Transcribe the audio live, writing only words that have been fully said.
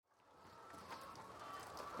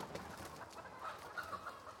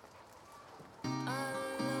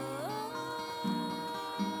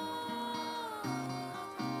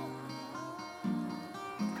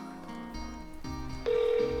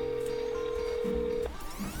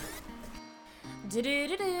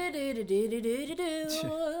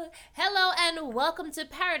Hello and welcome to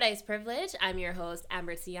Paradise Privilege. I'm your host,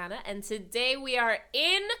 Amber-Tiana, and today we are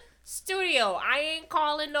in studio. I ain't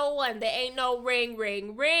calling no one. There ain't no ring,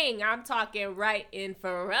 ring, ring. I'm talking right in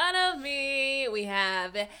front of me. We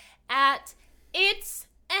have at It's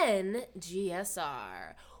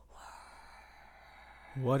NGSR.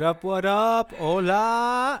 What up, what up?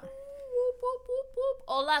 Hola.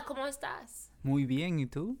 Hola, ¿cómo estás? Muy bien, ¿y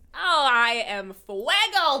tú? Oh, I am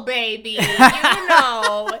fuego, baby.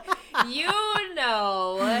 You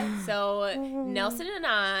know. So, Nelson and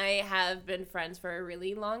I have been friends for a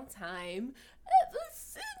really long time. Ever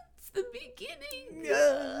since the beginning.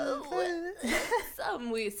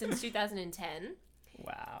 Since 2010.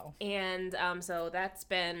 Wow. And so that's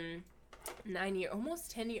been 9 years,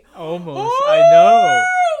 almost 10 years. Almost, I know.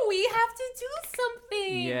 We have to do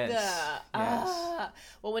something. Yes.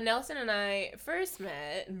 Well, when Nelson and I first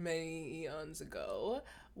met many eons ago,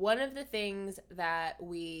 one of the things that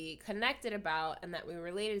we connected about and that we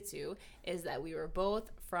related to is that we were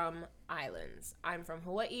both from islands. I'm from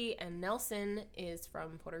Hawaii and Nelson is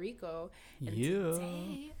from Puerto Rico. And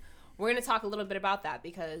today we're going to talk a little bit about that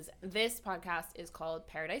because this podcast is called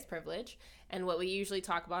Paradise Privilege. And what we usually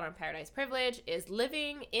talk about on Paradise Privilege is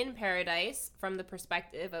living in paradise from the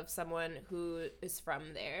perspective of someone who is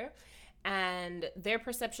from there and their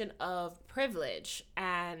perception of privilege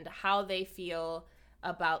and how they feel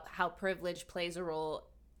about how privilege plays a role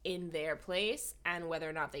in their place and whether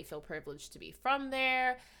or not they feel privileged to be from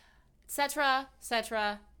there, etc.,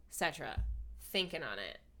 etc., etc. Thinking on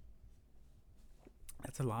it.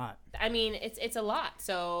 That's a lot. I mean, it's a lot.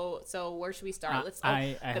 So where should we start?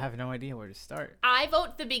 I have no idea where to start. I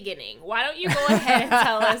vote the beginning. Why don't you go ahead and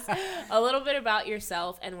tell us a little bit about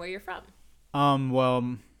yourself and where you're from?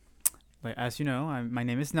 Well, as you know, my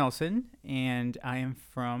name is Nelson, and I am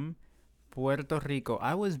from Puerto Rico.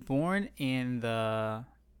 I was born in the,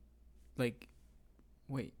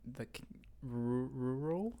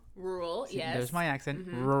 rural? Rural, See, yes. There's my accent.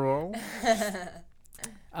 Mm-hmm. Rural.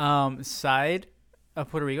 Side of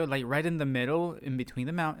Puerto Rico, like right in the middle, in between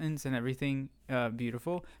the mountains and everything,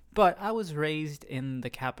 beautiful. But I was raised in the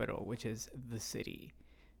capital, which is the city.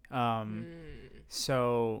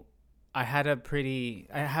 So I had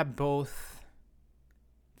both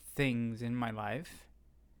things in my life.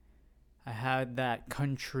 I had that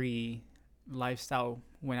country lifestyle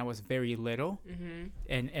when I was very little,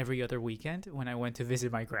 and every other weekend when I went to visit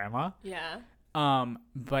my grandma. Yeah.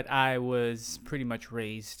 But I was pretty much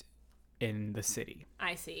raised in the city.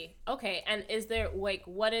 I see. Okay. And is there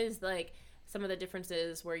what is some of the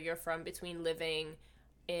differences where you're from between living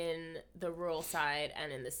in the rural side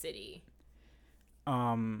and in the city?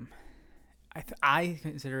 I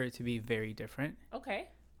consider it to be very different. Okay.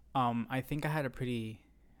 I think I had a pretty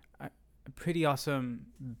awesome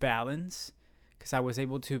balance because I was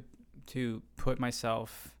able to put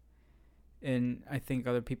myself in, I think,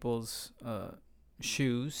 other people's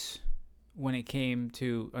shoes when it came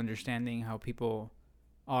to understanding how people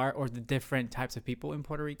are or the different types of people in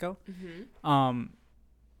Puerto Rico. Mm-hmm.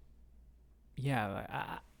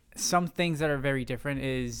 Some things that are very different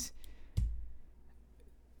is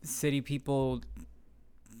city people,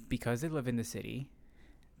 because they live in the city,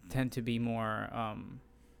 tend to be more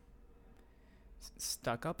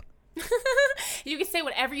stuck up. You can say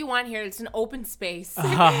whatever you want here. It's an open space.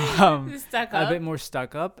 Stuck up. A bit more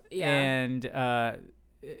stuck up. Yeah. And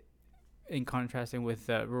in contrasting with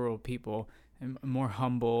rural people, more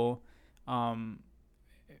humble,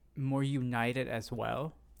 more united as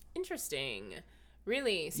well. Interesting.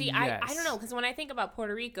 Really? See, yes. I don't know, because when I think about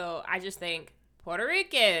Puerto Rico, I just think Puerto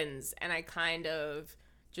Ricans, and I kind of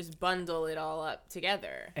just bundle it all up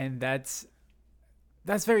together. And that's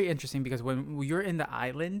very interesting because when you're in the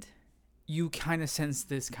island, you kind of sense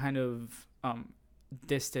this kind of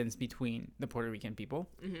distance between the Puerto Rican people.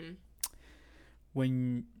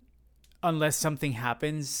 Mm-hmm. Unless something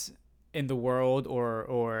happens in the world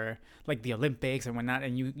or like the Olympics and whatnot,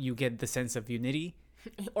 and you get the sense of unity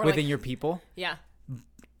within your people. Yeah.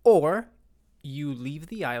 Or you leave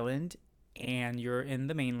the island and you're in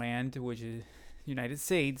the mainland, which is United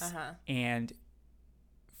States, and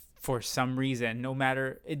for some reason,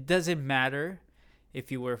 it doesn't matter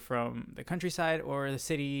if you were from the countryside or the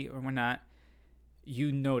city or whatnot,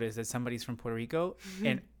 you notice that somebody's from Puerto Rico,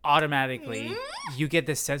 and automatically you get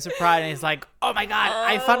this sense of pride, and it's like, oh my God,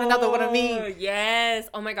 I found another one of me. Yes.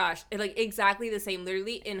 Oh my gosh. Exactly the same.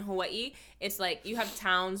 Literally in Hawaii, it's like you have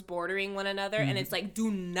towns bordering one another, and it's like,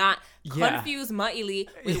 do not confuse Ma'ili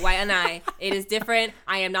with Waianae. It is different.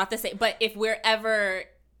 I am not the same. But if we're ever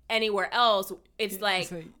anywhere else, it's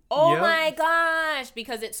like oh yep. my gosh,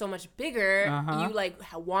 because it's so much bigger, you like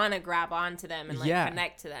want to grab onto them and like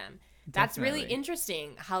connect to them. That's really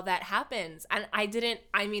interesting how that happens. And I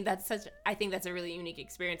think that's a really unique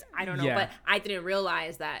experience. I don't know, but I didn't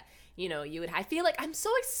realize that, you know, I feel like I'm so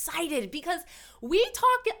excited because we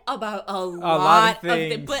talk about a lot of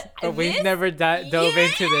things, but we've never dove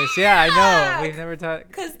into this. Yeah, I know. We've never talked.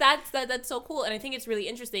 Because that's so cool. And I think it's really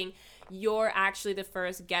interesting. You're actually the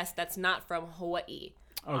first guest that's not from Hawaii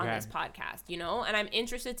on this podcast, you know? And I'm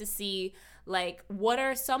interested to see, like, what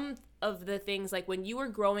are some of the things, like, when you were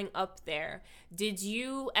growing up there, did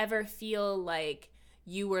you ever feel like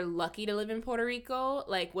you were lucky to live in Puerto Rico?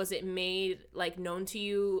 Like, was it made, like, known to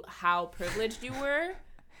you how privileged you were?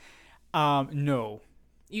 No.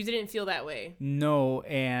 You didn't feel that way? No,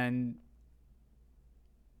 and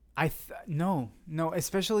no,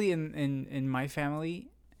 especially in my family.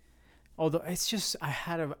 Although it's just I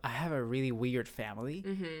have a really weird family.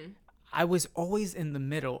 Mm-hmm. I was always in the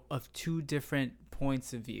middle of two different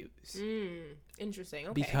points of views. Interesting.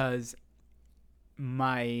 Okay. Because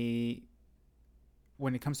when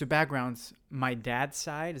it comes to backgrounds, my dad's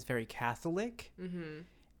side is very Catholic,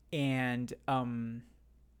 and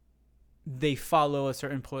they follow a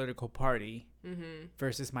certain political party.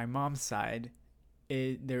 Versus my mom's side,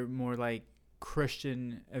 they're more like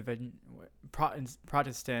Christian,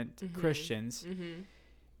 Protestant Christians,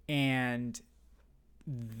 and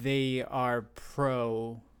they are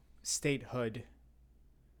pro statehood.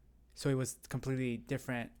 So it was completely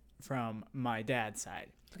different from my dad's side.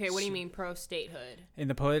 Okay, what do you mean pro statehood? In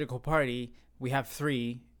the political party, we have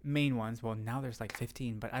 3 main ones. Well, now there's like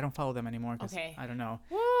 15, but I don't follow them anymore because I don't know.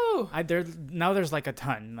 Woo! There's like a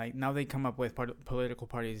ton. Like now they come up with political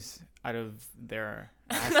parties out of their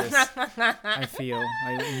asses. I feel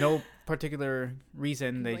like no particular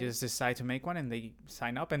reason. They just decide to make one and they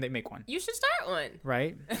sign up and they make one. You should start one.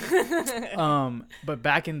 Right? But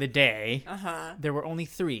back in the day, there were only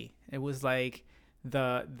 3. It was like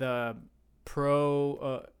the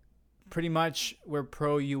pro, pretty much we're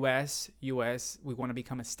pro US. We want to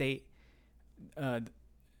become a state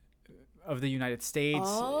of the United States,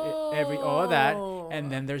 all of that. And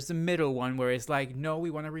then there's the middle one where it's like, no, we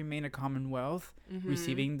want to remain a commonwealth,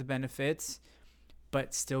 receiving the benefits,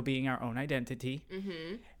 but still being our own identity.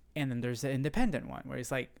 And then there's the independent one where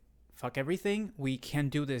it's like, fuck everything, we can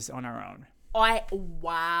do this on our own.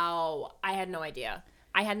 Wow. I had no idea.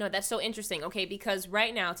 That's so interesting. Okay, because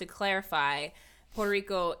right now, to clarify, Puerto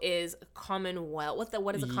Rico is a commonwealth.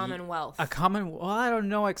 What is a commonwealth? A commonwealth? Well, I don't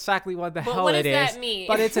know exactly what the hell it is. What does that mean?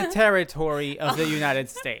 But it's a territory of the United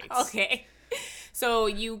States. Okay. So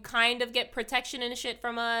you kind of get protection and shit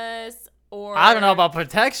from us, or I don't know about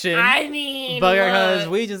protection. I mean, because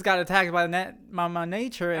we just got attacked by Mama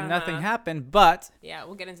Nature and nothing happened. But yeah,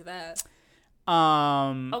 we'll get into that.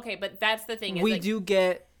 Okay, but that's the thing.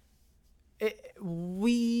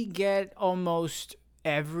 We get almost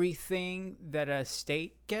everything that a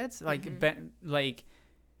state gets, like like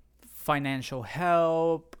financial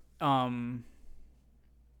help.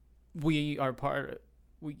 We are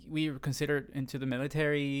we are considered into the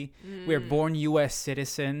military. We are born U.S.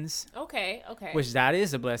 citizens. Okay. Which that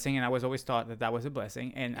is a blessing, and I was always taught that was a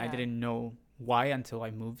blessing, and I didn't know why until I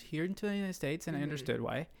moved here into the United States, and I understood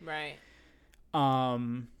why. Right.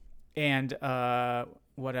 And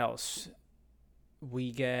what else?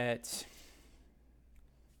 We get,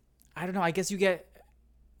 I don't know, I guess you get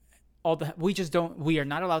all the, we are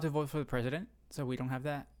not allowed to vote for the president, so we don't have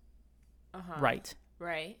that right.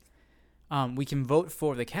 Right. We can vote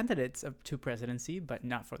for the candidates to presidency, but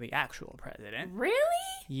not for the actual president. Really?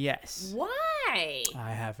 Yes. Why?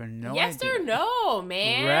 I have no idea. Yes or no,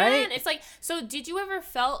 man? Right? It's like, so did you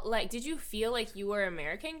feel like you were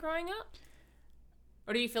American growing up?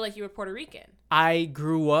 Or do you feel like you were Puerto Rican? I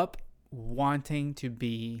grew up wanting to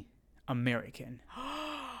be American.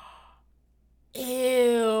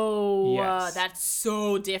 Ew. Yes. That's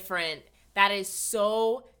so different. That is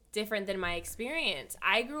so different than my experience.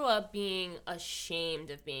 I grew up being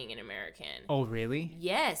ashamed of being an American. Oh, really?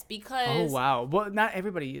 Yes, because... Oh, wow. Well, not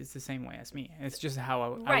everybody is the same way as me. It's just how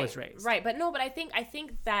I was raised. Right, but no, but I think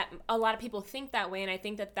that a lot of people think that way, and I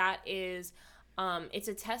think that is... it's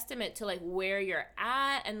a testament to like where you're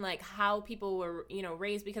at and like how people were,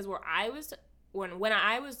 raised, because when I was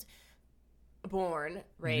born,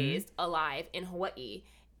 raised, alive in Hawaii,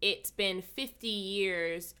 it's been 50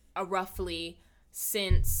 years roughly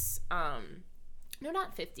since no,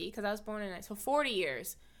 not 50, because I was born in 40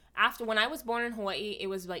 years after when I was born in Hawaii. It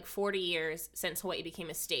was like 40 years since Hawaii became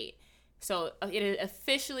a state. So it had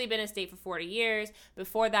officially been a state for 40 years.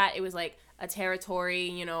 Before that, it was like a territory,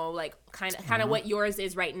 you know, like kind of what yours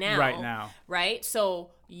is right now. Right now. Right?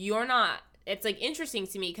 So you're not, it's like interesting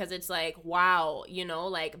to me because it's like, wow, you know,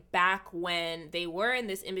 like back when they were in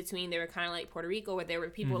this in between, they were kind of like Puerto Rico, where there were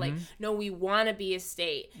people like, no, we want to be a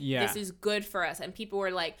state. Yeah. This is good for us. And people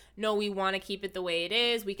were like, no, we want to keep it the way it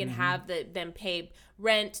is. We can have them pay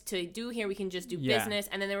rent to do here. We can just do business.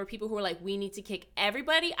 And then there were people who were like, we need to kick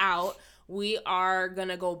everybody out. We are going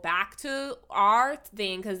to go back to our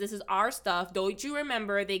thing because this is our stuff. Don't you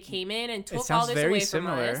remember they came in and took all this away from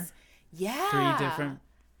us? Yeah. 3 different.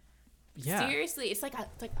 Yeah. Seriously, it's like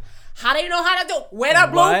how do you know how to do? Where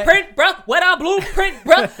the blueprint, bro? Where the blueprint,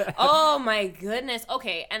 bro? Oh my goodness.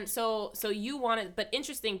 Okay, and so you wanted, but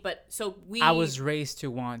interesting. But so I was raised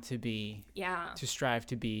to want to be. Yeah. To strive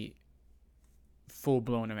to be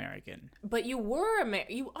full-blown American. But you are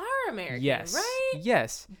American, yes. Right?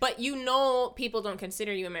 Yes. But you know people don't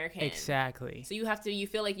consider you American. Exactly. So you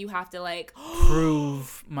feel like you have to like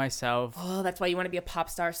prove myself. Oh, that's why you want to be a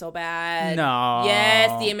pop star so bad. No.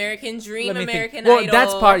 Yes, the American dream, American Idol. Well,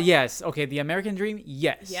 that's part, yes. Okay, the American dream,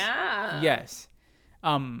 yes. Yeah. Yes.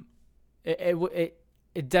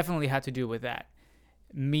 It definitely had to do with that.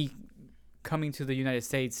 Me coming to the United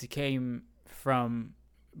States came from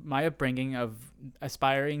my upbringing of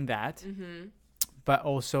aspiring that, but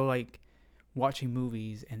also like watching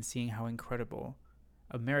movies and seeing how incredible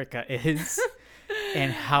America is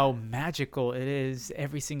and how magical it is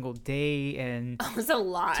every single day, and it was a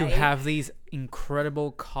lie to have these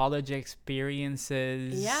incredible college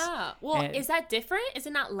experiences. Yeah. Well, is that different? Is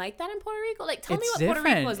it not like that in Puerto Rico? Like, tell me what Puerto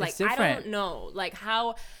Rico is like. I don't know. Like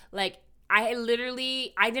how, like I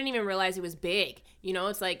didn't even realize it was big. You know,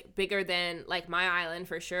 it's like bigger than like my island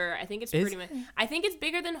for sure. I think it's pretty much. I think it's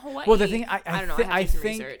bigger than Hawaii. Well, the thing I don't know. I think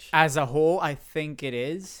research. As a whole, I think it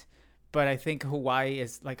is, but I think Hawaii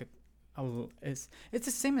is like it's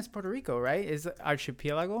the same as Puerto Rico, right? Is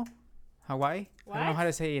archipelago, Hawaii? What? I don't know how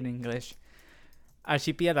to say it in English.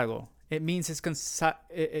 Archipelago. It means it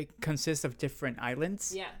consists of different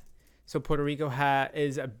islands. Yeah. So Puerto Rico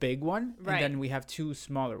is a big one, right. And then we have 2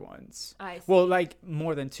 smaller ones. I see. Well, like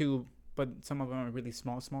more than 2, but some of them are really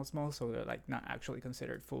small, so they're like not actually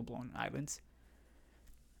considered full-blown islands.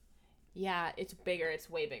 Yeah, it's bigger. It's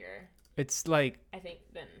way bigger. It's like I think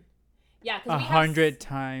than 100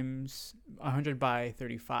 times 100 by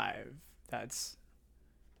 35. That's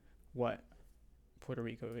what Puerto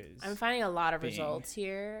Rico is. I'm finding a lot of results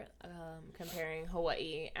here, comparing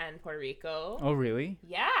Hawaii and Puerto Rico. Oh, really?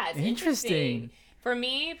 Yeah, it's interesting. For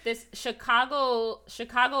me, this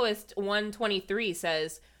Chicagoist 123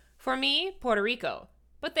 says, for me, Puerto Rico,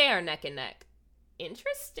 but they are neck and neck.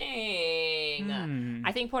 Interesting.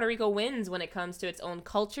 I think Puerto Rico wins when it comes to its own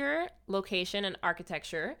culture, location, and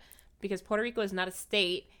architecture, because Puerto Rico is not a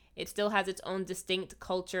state. It still has its own distinct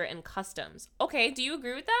culture and customs. Okay, do you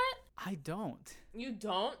agree with that? I don't. You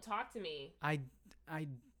don't? Talk to me. I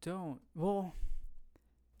don't. Well,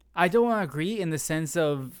 I don't agree in the sense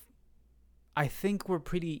of I think we're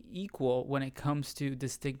pretty equal when it comes to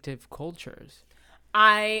distinctive cultures.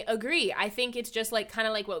 I agree. I think it's just like kind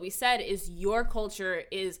of like what we said is your culture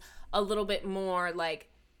is a little bit more like,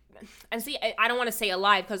 and see, I don't want to say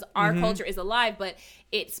alive because our culture is alive, but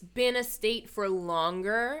it's been a state for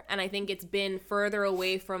longer. And I think it's been further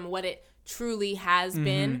away from what it truly has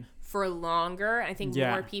been for longer. I think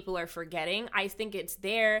more people are forgetting. I think it's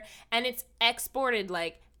there and it's exported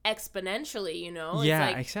like exponentially, you know? Yeah,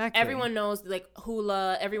 it's like exactly. Everyone knows like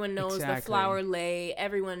hula, everyone knows the flower lei,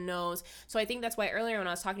 everyone knows. So I think that's why earlier when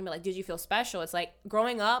I was talking about like, did you feel special? It's like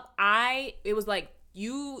growing up, it was like,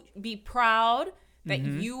 you be proud that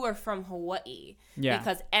you are from Hawaii. Yeah.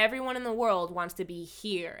 Because everyone in the world wants to be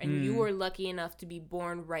here. And you were lucky enough to be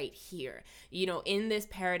born right here. You know, in this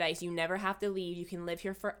paradise, you never have to leave. You can live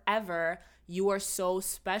here forever. You are so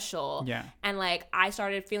special. Yeah. And like, I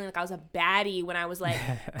started feeling like I was a baddie when I was like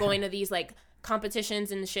going to these like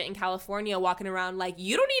competitions and shit in California, walking around like,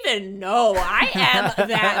 you don't even know I am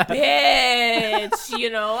that bitch,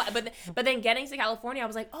 you know? But then getting to California, I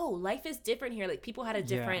was like, oh, life is different here. Like people had a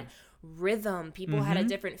different rhythm. People had a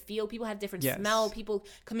different feel. People had a different smell. People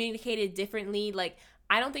communicated differently. Like,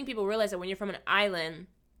 I don't think people realize that when you're from an island,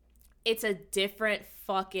 it's a different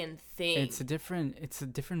fucking thing. It's a different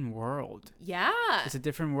world. Yeah. It's a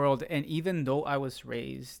different world. And even though I was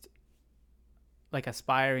raised like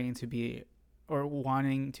aspiring to be or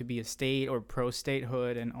wanting to be a state or pro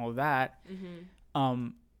statehood and all that,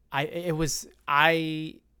 I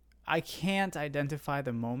can't identify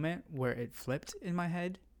the moment where it flipped in my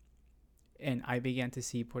head and I began to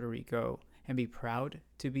see Puerto Rico and be proud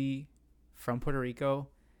to be from Puerto Rico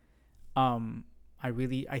I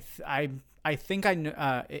think I knew,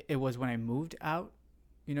 it was when I moved out.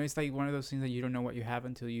 You know, it's like one of those things that you don't know what you have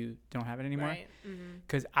until you don't have it anymore. Right.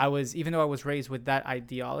 Because even though I was raised with that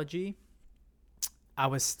ideology, I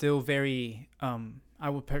was still very, I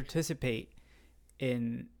would participate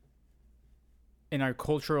in our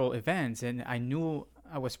cultural events, and I knew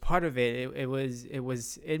I was part of it. It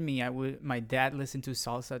was in me. My dad listened to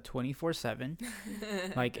salsa 24/7,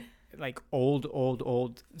 like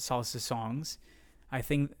old salsa songs. I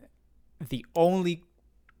think the only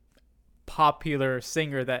popular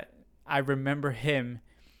singer that I remember him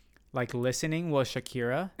like listening was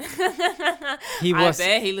Shakira. He was, I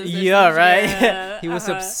bet he was right. He was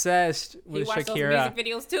obsessed with Shakira. Those music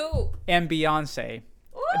videos too. And Beyonce.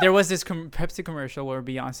 Ooh. There was this Pepsi commercial where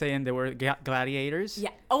Beyonce and there were gladiators.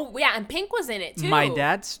 Yeah. Oh yeah, and Pink was in it too. My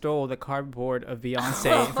dad stole the cardboard of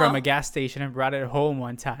Beyonce from a gas station and brought it home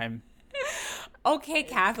one time. Okay,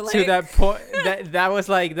 Catholic. To that point, that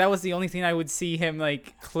was the only thing I would see him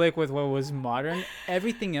like click with what was modern.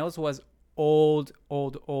 Everything else was old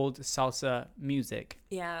salsa music.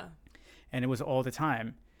 Yeah. And it was all the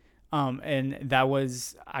time. And that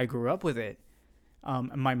was, I grew up with it.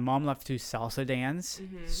 My mom loved to salsa dance,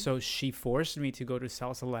 so she forced me to go to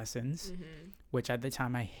salsa lessons, which at the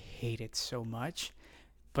time I hated so much.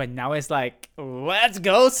 But now it's like, let's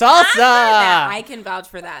go salsa! I can vouch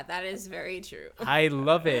for that. That is very true. I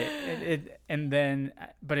love it.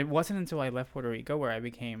 But it wasn't until I left Puerto Rico where I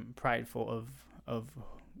became prideful of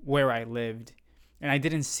where I lived. And I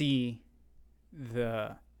didn't see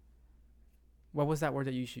what was that word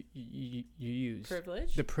that you used?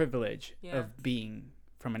 Privilege? The privilege of being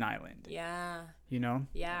from an island. Yeah. You know?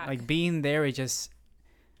 Yeah. Like being there,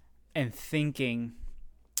 and thinking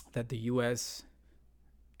that the U.S.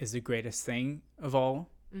 is the greatest thing of all.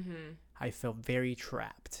 I felt very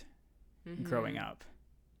trapped growing up.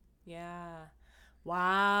 Yeah.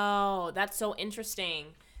 Wow. That's so interesting.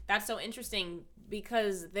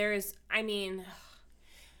 Because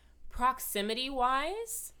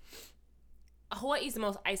proximity-wise, Hawaii is the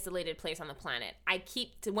most isolated place on the planet.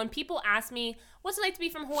 When people ask me, what's it like to be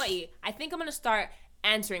from Hawaii? I think I'm going to start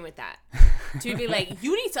answering with that. To be like,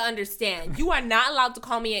 you need to understand, you are not allowed to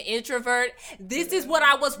call me an introvert. This is what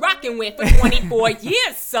I was rocking with for 24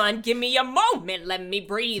 years, son. Give me a moment. Let me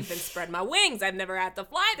breathe and spread my wings. I've never had to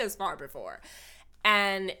fly this far before.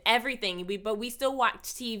 And everything. But we still watch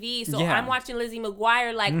TV. So I'm watching Lizzie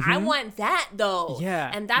McGuire. Like, I want that, though.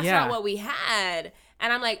 Yeah. And that's not what we had.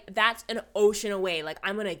 And I'm like, that's an ocean away. Like,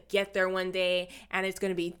 I'm going to get there one day and it's going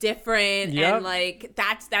to be different. Yep. And like,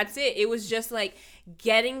 that's it. It was just like,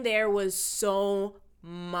 getting there was so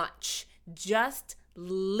much. Just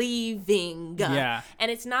leaving. Yeah. And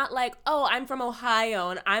it's not like, oh, I'm from Ohio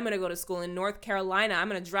and I'm going to go to school in North Carolina. I'm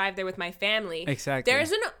going to drive there with my family. Exactly.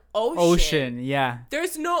 There's an ocean. Yeah.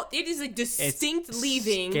 It is a distinct it's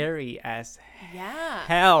leaving. Scary as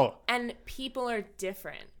hell. And people are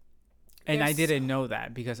different. And I didn't know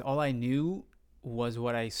that because all I knew was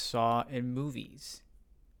what I saw in movies.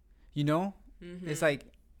 You know? It's like,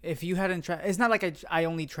 if you hadn't it's not like I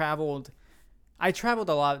only traveled. I traveled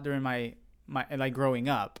a lot during my like growing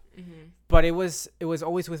up, but it was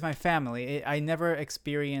always with my family. I never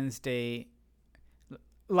experienced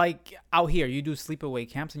like out here. You do sleepaway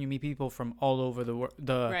camps and you meet people from all over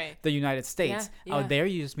the United States. Yeah. Out there,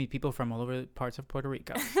 you just meet people from all over parts of Puerto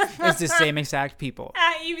Rico. It's the same exact people.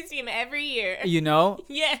 You see them every year. You know?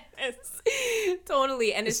 Yes,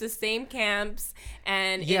 totally. And it's the same camps,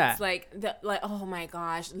 and it's like oh my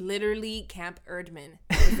gosh, literally Camp Erdman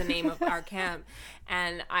is the name of our camp.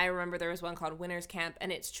 And I remember there was one called Winter's Camp,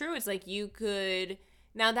 and it's true. It's like you could.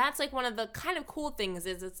 Now, that's, like, one of the kind of cool things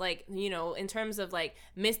is it's, like, you know, in terms of, like,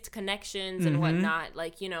 missed connections and whatnot,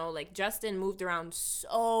 like, you know, like, Justin moved around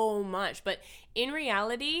so much. But in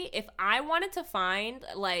reality, if I wanted to find,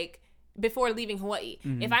 like, before leaving Hawaii,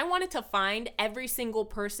 if I wanted to find every single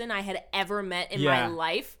person I had ever met in my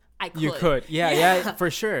life, I could. You could. Yeah,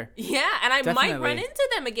 for sure. Yeah, and I might run into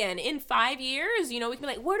them again in 5 years. You know, we can be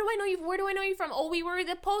like, where do I know you? Where do I know you from? Oh, we were at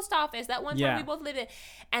the post office that one time we both lived in.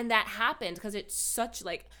 And that happened because it's such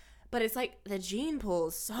like, but it's like the gene pool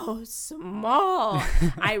is so small.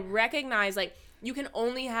 I recognize like you can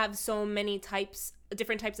only have so many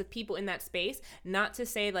different types of people in that space. Not to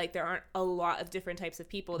say like there aren't a lot of different types of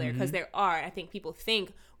people there, because there are. I think people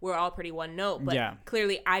think we're all pretty one note, but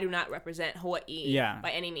clearly I do not represent Hawaii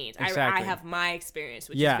by any means. Exactly. I have my experience,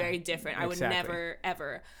 which is very different. I would never,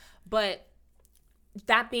 ever. But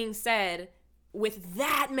that being said, with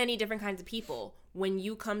that many different kinds of people, when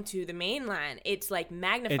you come to the mainland, it's like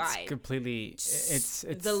magnified. It's completely, it's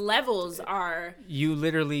the levels are. You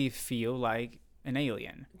literally feel like an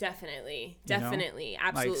alien. Definitely. You know?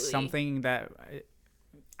 Absolutely. Like something that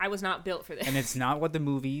I was not built for this. And it's not what the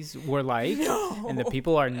movies were like. No. And the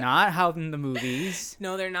people are not how in the movies.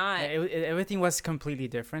 No, they're not. Everything was completely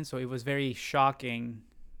different. So it was very shocking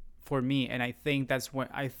for me. And I think that's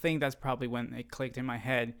probably when it clicked in my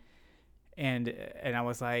head. And I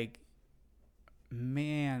was like,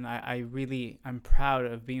 man, I'm proud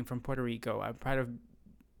of being from Puerto Rico. I'm proud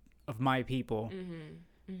of my people.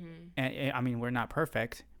 Mm-hmm. Mm-hmm. And I mean, we're not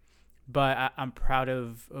perfect. But I'm proud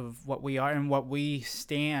of what we are and what we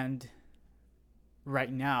stand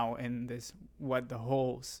right now in this, what the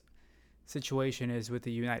whole situation is with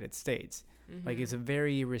the United States. Mm-hmm. Like, it's a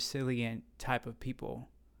very resilient type of people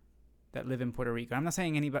that live in Puerto Rico. I'm not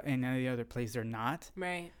saying anybody in any other place they're not.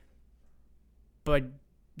 Right. But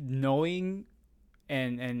knowing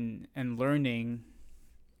and learning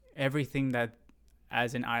everything that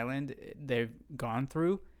as an island they've gone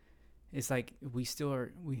through, it's like we still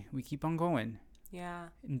are. We keep on going. Yeah.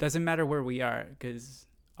 It doesn't matter where we are, because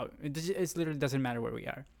it literally doesn't matter where we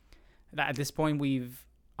are. At this point, we've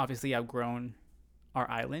obviously outgrown our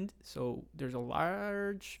island, so there's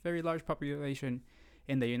a very large population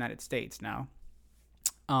in the United States now.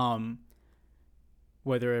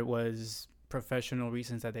 Whether it was professional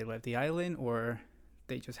reasons that they left the island or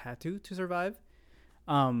they just had to survive.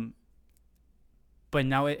 But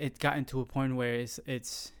now it's gotten to a point where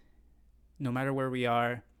it's no matter where we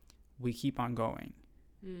are, we keep on going.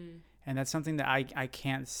 Mm. And that's something that I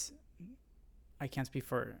can't speak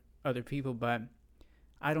for other people, but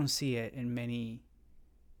I don't see it in many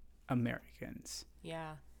Americans.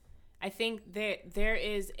 Yeah. I think there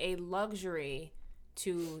is a luxury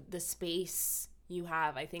to the space you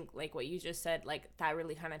have. I think, like what you just said, like that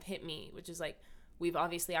really kind of hit me, which is like, we've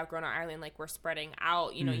obviously outgrown our island. Like, we're spreading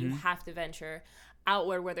out, you know, mm-hmm. You have to venture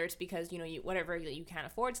outward, whether it's because, you know, you can't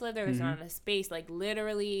afford to live there, there's mm-hmm. not enough space, like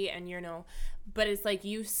literally, and you know, but it's like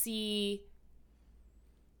you see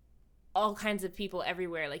all kinds of people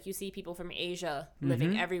everywhere. Like, you see people from Asia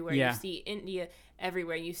living mm-hmm. everywhere. Yeah. You see India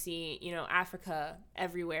everywhere. You see, you know, Africa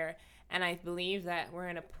everywhere. And I believe that we're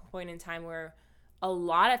in a point in time where a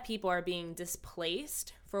lot of people are being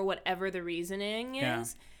displaced for whatever the reasoning is. Yeah.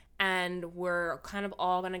 And we're kind of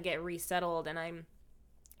all going to get resettled. And I'm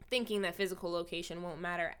thinking that physical location won't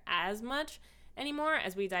matter as much anymore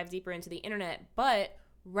as we dive deeper into the internet. But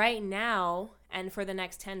right now, and for the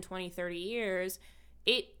next 10, 20, 30 years,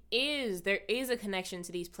 there is a connection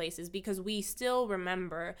to these places, because we still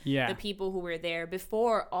remember the people who were there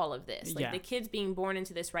before all of this. Like, the kids being born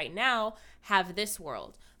into this right now have this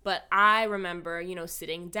world. But I remember, you know,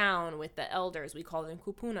 sitting down with the elders. We call them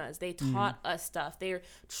kupunas. They taught us stuff. They're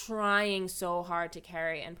trying so hard to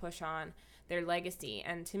carry and push on their legacy.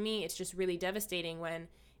 And to me, it's just really devastating when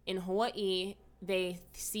in Hawaii, they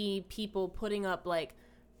see people putting up, like,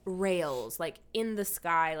 rails, like, in the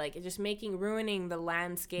sky, like, just ruining the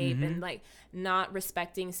landscape mm-hmm. and, like, not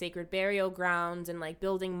respecting sacred burial grounds and, like,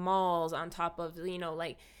 building malls on top of, you know,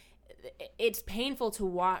 like, it's painful to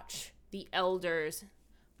watch the elders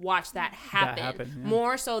watch that happen.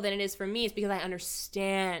 More so than it is for me. It's because I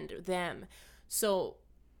understand them. So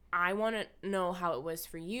I want to know how it was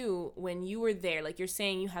for you when you were there. Like, you're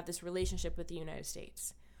saying you have this relationship with the United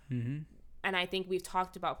States. Mm-hmm. And I think we've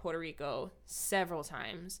talked about Puerto Rico several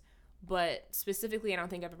times, but specifically, I don't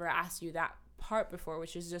think I've ever asked you that part before,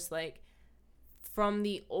 which is just like, from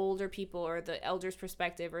the older people or the elders'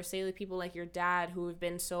 perspective, or say the people like your dad who have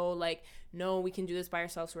been so like, no, we can do this by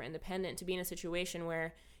ourselves, we're independent, to be in a situation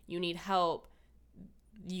where you need help,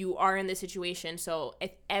 you are in this situation. So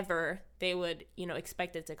if ever they would, you know,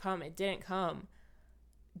 expect it to come, it didn't come.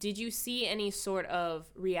 Did you see any sort of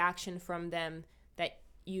reaction from them that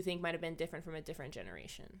you think might have been different from a different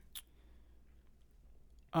generation?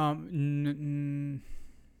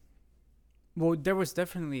 Well, there was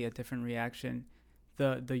definitely a different reaction.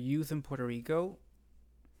 The youth in Puerto Rico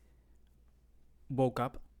woke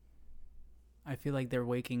up. I feel like they're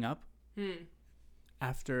waking up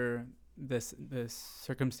after this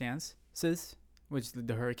circumstances, which is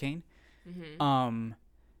the hurricane. Mm-hmm.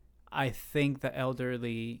 I think the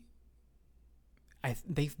elderly,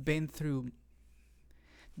 they've been through.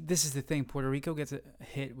 This is the thing. Puerto Rico gets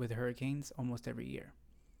hit with hurricanes almost every year,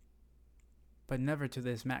 but never to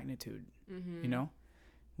this magnitude. Mm-hmm. You know,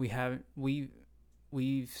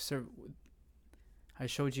 we've served. I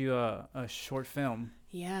showed you a short film.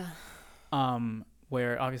 Yeah.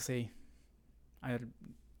 Where obviously,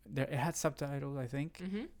 it had subtitles, I think,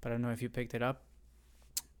 mm-hmm. but I don't know if you picked it up.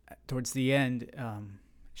 Towards the end,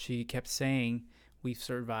 she kept saying, "We've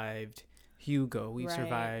survived Hugo. We've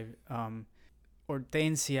survived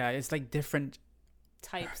Hortensia." It's like different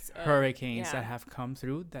types of hurricanes that have come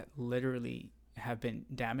through that literally have been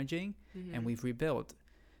damaging, and we've rebuilt.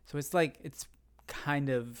 So it's like, it's kind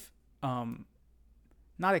of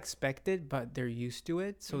not expected, but they're used to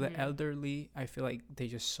it. So the elderly, I feel like they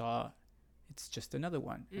just saw it's just another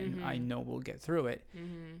one, and I know we'll get through it.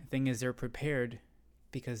 The thing is, they're prepared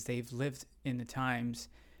because they've lived in the times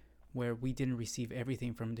where we didn't receive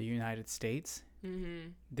everything from the United States.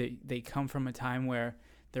 They come from a time where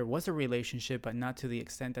there was a relationship, but not to the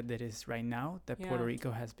extent that it is right now, that Puerto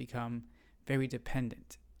Rico has become very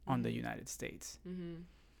dependent on the United States.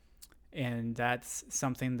 And that's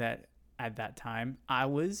something that at that time I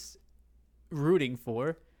was rooting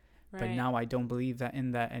for, but now I don't believe that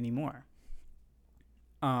in that anymore.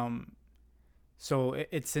 So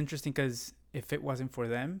it's interesting because if it wasn't for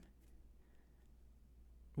them,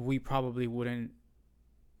 we probably wouldn't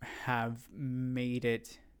have made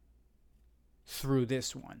it through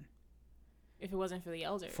this one. If it wasn't for the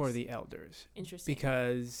elders. For the elders. Interesting.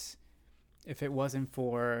 Because if it wasn't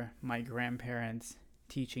for my grandparents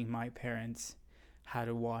teaching my parents how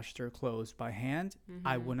to wash their clothes by hand,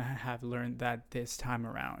 I wouldn't have learned that this time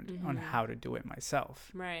around on how to do it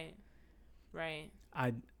myself. Right.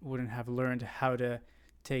 I wouldn't have learned how to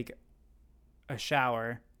take a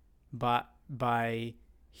shower by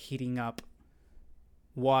heating up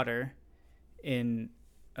water in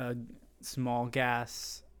a small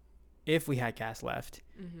gas, if we had gas left.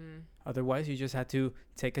 Otherwise, you just had to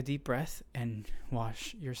take a deep breath and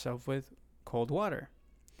wash yourself with cold water.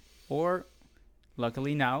 Or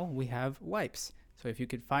luckily now we have wipes. So if you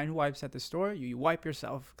could find wipes at the store, you wipe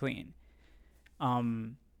yourself clean.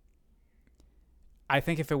 I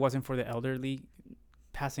think if it wasn't for the elderly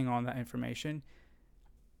passing on that information,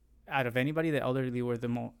 out of anybody, the elderly were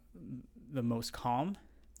the most calm.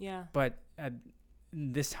 Yeah. But at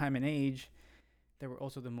this time and age, there were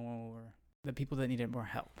also the people that needed more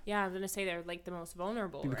help. Yeah, I was gonna say they're like the most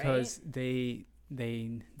vulnerable, because they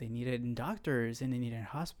needed doctors, and they needed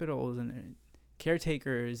hospitals and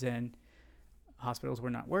caretakers, and hospitals were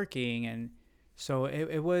not working, and so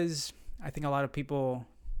it was. I think a lot of people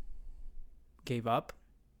gave up.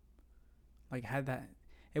 Like had that.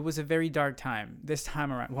 It was a very dark time this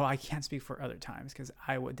time around. Well, I can't speak for other times because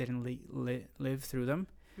I didn't live through them.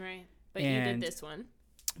 Right. But you did this one.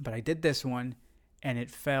 But I did this one, and it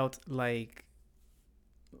felt like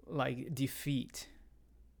defeat,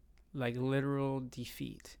 like literal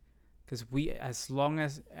defeat. Because as long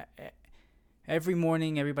as every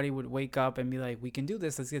morning everybody would wake up and be like, we can do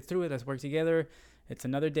this, let's get through it, let's work together, it's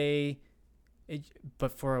another day.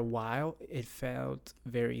 But for a while, it felt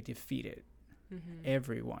very defeated.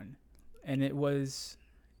 Everyone. And it was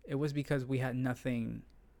because we had nothing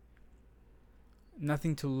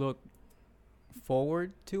to look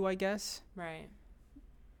forward to, I guess. Right.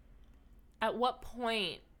 At what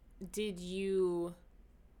point did you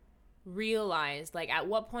realize, like, at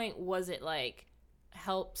what point was it like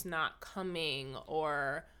help's not coming,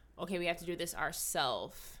 or okay, we have to do this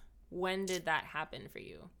ourselves? When did that happen for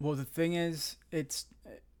you? Well, the thing is,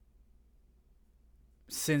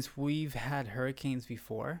 since we've had hurricanes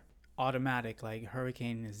before, automatic, like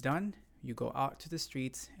hurricane is done, you go out to the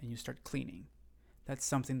streets and you start cleaning. That's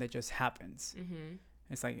something that just happens.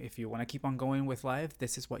 It's like, if you want to keep on going with life,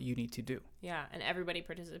 this is what you need to do. Yeah, and everybody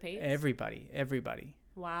participates? Everybody.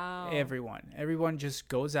 Wow. Everyone just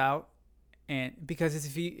goes out, and because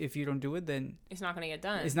if you don't do it, then it's not going to get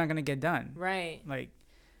done. It's not going to get done. Right. Like,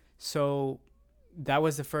 so that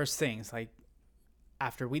was the first thing. It's like,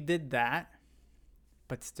 after we did that,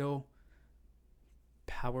 but still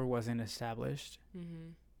power wasn't established,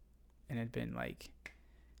 and it had been like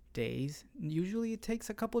days. Usually it takes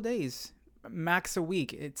a couple days, max a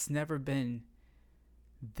week. It's never been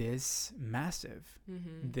this massive,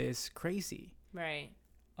 this crazy. Right.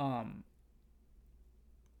 And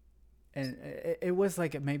it was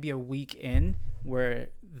like maybe a week in where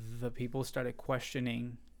the people started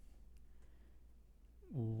questioning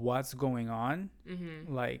what's going on,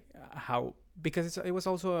 like how, because it was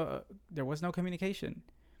also there was no communication,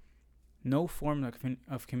 no form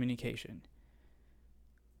of communication.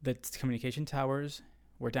 The communication towers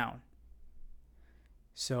were down.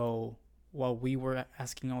 So while we were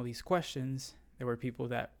asking all these questions, there were people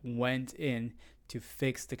that went in to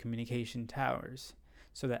fix the communication towers,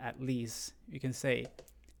 so that at least you can say,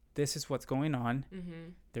 this is what's going on.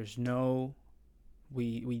 There's no,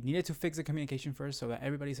 we needed to fix the communication first so that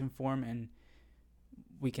everybody's informed, and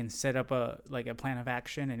we can set up a plan of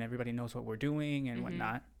action, and everybody knows what we're doing and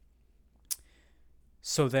whatnot.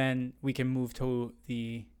 So then we can move to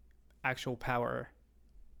the actual power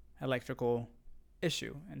electrical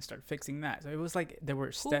issue and start fixing that. So it was like there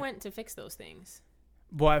were Who went to fix those things?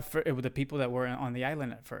 Well, it was the people that were on the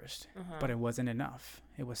island at first, but it wasn't enough.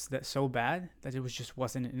 It was so bad that it just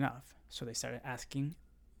wasn't enough. So they started asking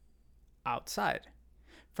outside.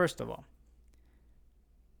 First of all,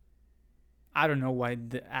 I don't know why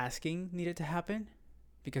the asking needed to happen,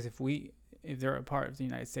 because if they're a part of the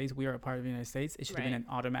United States, we are a part of the United States, it should have been an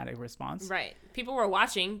automatic response. Right. People were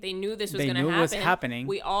watching. They knew this was going to happen. They knew it was happening.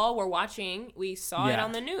 We all were watching. We saw it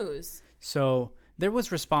on the news. So there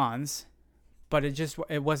was response, but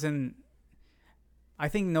it wasn't. I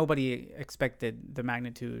think nobody expected the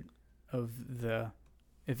magnitude of the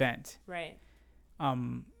event. Right.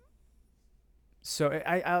 So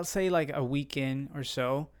I'll say like a week in or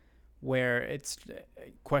so, where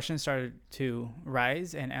questions started to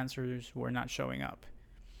rise and answers were not showing up.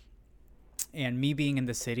 And me being in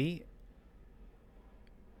the city,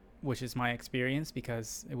 which is my experience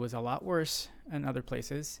because it was a lot worse in other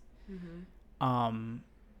places.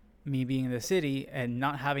 Me being in the city and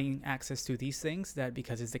not having access to these things, that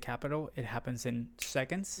because it's the capital, it happens in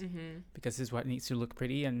seconds, because it's what needs to look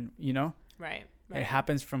pretty, and right. It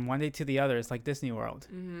happens from one day to the other. It's like Disney World.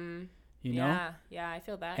 You know? Yeah, I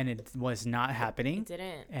feel that. And it was not happening. It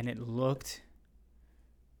didn't. And it looked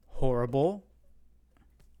horrible.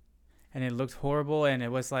 And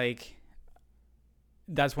it was like,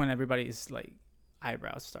 that's when everybody's like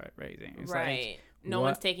eyebrows start raising. It's right. Like, no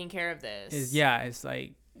one's taking care of this. It's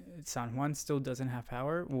like San Juan still doesn't have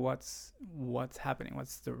power. What's happening?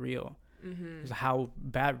 What's the real? How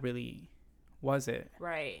bad really was it?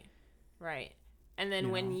 Right. And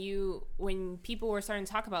then when people were starting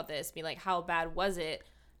to talk about this, be like, how bad was it?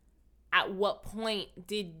 At what point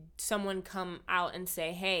did someone come out and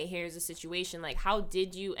say, hey, here's a situation? Like, how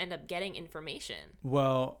did you end up getting information?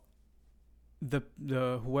 Well, the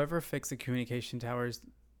whoever fixed the communication towers,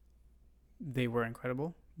 they were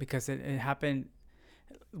incredible, because it happened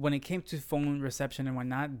when it came to phone reception and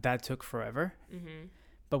whatnot. That took forever.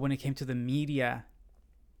 But when it came to the media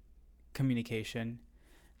communication,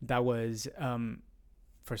 that was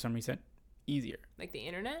for some reason easier. Like the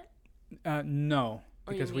internet? No,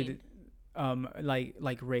 because we did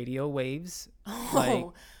like radio waves. Like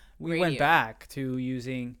we went back to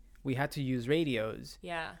we had to use radios.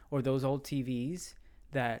 Yeah. Or those old TVs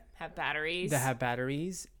that have batteries,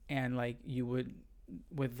 and like you would,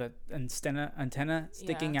 with the antenna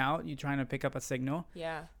sticking out, you trying to pick up a signal.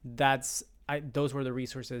 Yeah. Those were the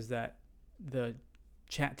resources that the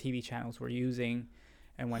TV channels were using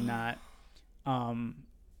and whatnot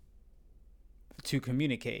to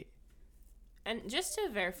communicate. And just to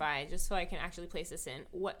verify, just so I can actually place this in,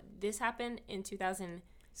 this happened in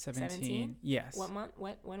 2017? Yes. What month?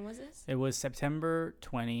 When was this? It was September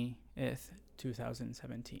 20th,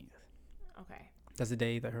 2017. Okay. That's the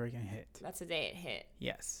day the hurricane hit. That's the day it hit.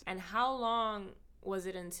 Yes. And how long was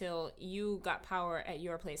it until you got power at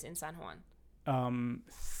your place in San Juan?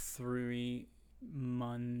 3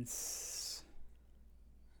 months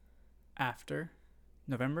after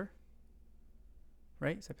November.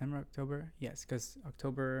 Right? September, October? Yes, because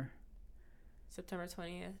September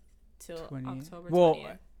 20th till October 20th.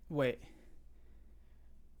 Well, wait.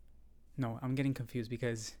 No, I'm getting confused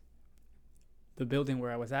because the building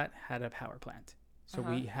where I was at had a power plant. So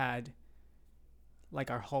we had, like,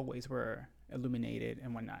 our hallways were illuminated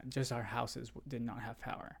and whatnot. Just our houses did not have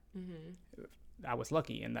power. I was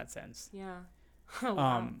lucky in that sense. Yeah.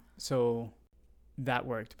 Wow. So that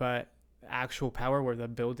worked. But actual power where the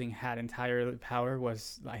building had entire power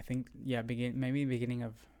was, I think, beginning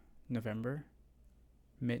of November,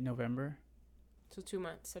 mid-November. So 2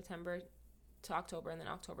 months, September to October, and then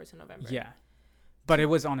October to November. Yeah. But it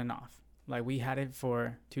was on and off. Like, we had it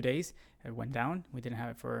for 2 days. It went down. We didn't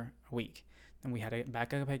have it for a week. Then we had it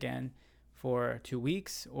back up again for 2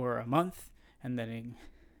 weeks or a month. And then,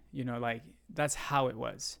 that's how it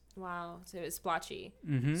was. Wow. So it was splotchy.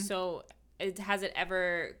 So has it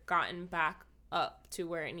ever gotten back up to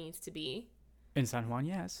where it needs to be? In San Juan,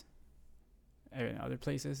 yes. In other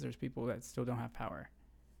places, there's people that still don't have power.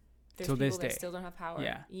 There's people this day. That still don't have power.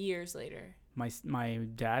 Yeah. Years later. My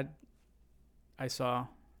dad, I saw,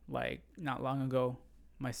 like, not long ago,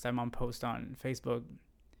 my stepmom post on Facebook,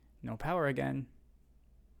 no power again.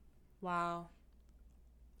 Wow.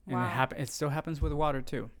 And it still happens with water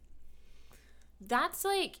too. That's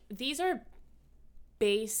like, these are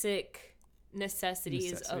basic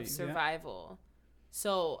necessities of survival. Yeah.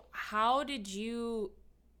 So how did you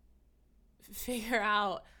figure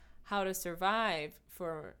out how to survive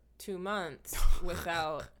for 2 months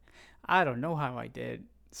without... I don't know how I did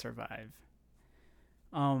survive.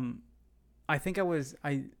 I think I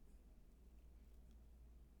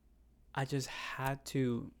just had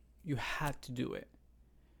to, you had to do it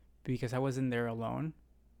because I wasn't there alone.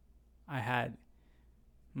 I had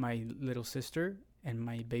my little sister and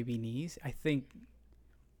my baby niece. I think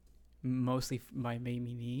mostly my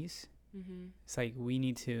baby niece. Mm-hmm. It's like, we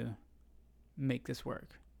need to make this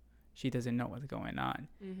work. She doesn't know what's going on.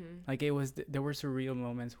 Mm-hmm. Like, there were surreal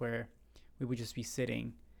moments where we would just be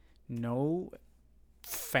sitting, no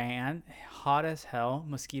fan, hot as hell,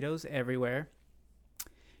 mosquitoes everywhere,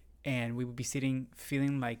 and we would be sitting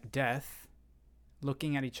feeling like death,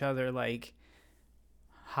 looking at each other like,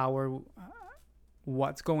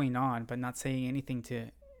 what's going on, but not saying anything to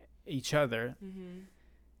each other. Mm-hmm.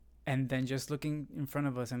 And then just looking in front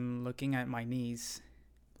of us and looking at my niece,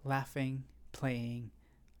 laughing, playing,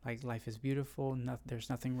 like, life is beautiful, there's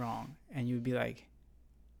nothing wrong. And you'd be like,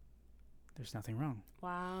 there's nothing wrong.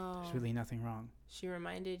 Wow. There's really nothing wrong. She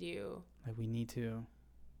reminded you. Like, we need to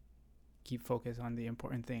keep focused on the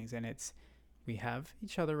important things. And we have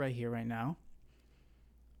each other right here, right now.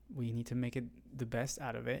 We need to make it the best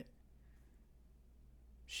out of it.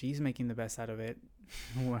 She's making the best out of it,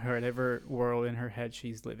 whatever world in her head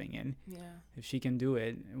she's living in. Yeah. If she can do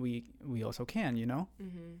it, we also can, you know?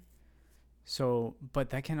 Mm-hmm. So, but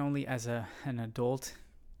that can only, as an adult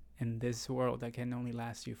in this world, that can only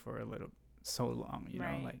last you for so long, you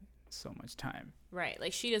know, like, so much time. Right.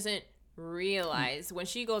 Like, she doesn't realize when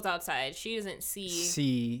she goes outside, she doesn't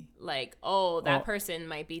see like, that person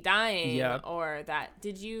might be dying. Yep. Or that,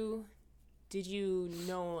 did you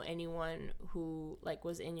know anyone who, like,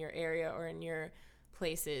 was in your area or in your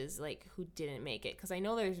places, like, who didn't make it? Because I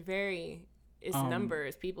know there's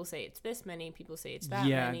numbers. People say it's this many, people say it's that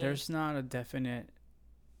many. Yeah, there's not a definite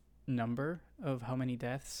number of how many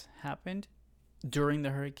deaths happened during the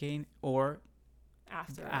hurricane or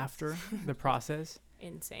after the process.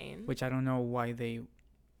 Insane. Which I don't know why they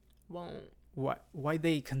won't. Why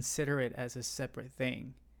they consider it as a separate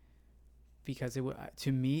thing. Because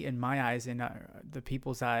to me, in my eyes, in the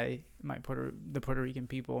people's eye, the Puerto Rican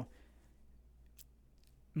people,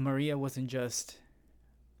 Maria wasn't just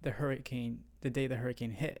the hurricane, the day the hurricane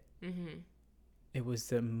hit. Mm-hmm. It was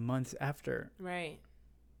the months after. Right.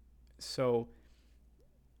 So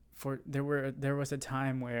there was a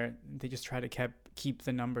time where they just tried to keep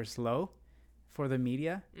the numbers low for the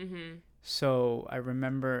media. Mm-hmm. So I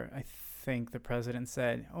remember, I think the president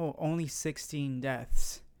said, only 16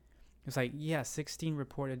 deaths. It was like, 16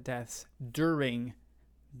 reported deaths during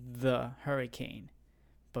the hurricane.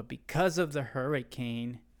 But because of the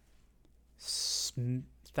hurricane,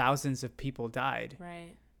 thousands of people died.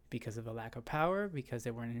 Right. Because of the lack of power, because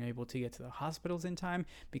they weren't able to get to the hospitals in time,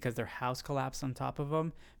 because their house collapsed on top of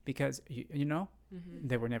them, because, you know, mm-hmm.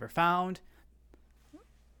 they were never found.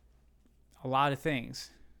 A lot of things.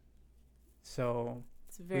 So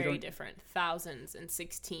it's very different. Thousands and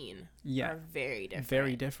 16 are very different.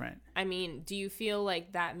 Very different. I mean, do you feel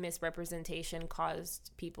like that misrepresentation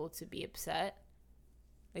caused people to be upset?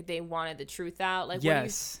 Like, they wanted the truth out? Like,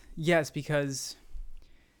 yes, because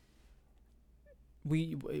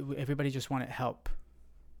everybody just wanted help.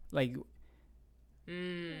 Like,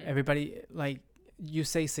 everybody, like, you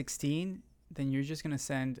say 16, then you're just gonna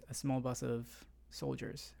send a small bus of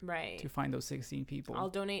soldiers, right, to find those 16 people. I'll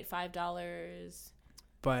donate $5.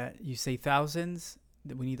 But you say thousands,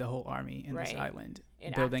 that we need the whole army in this island,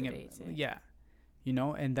 building it. Yeah, you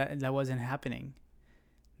know, and that wasn't happening,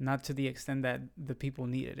 not to the extent that the people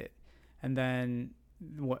needed it. And then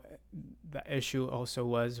what the issue also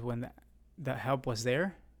was, when the help was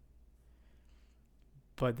there,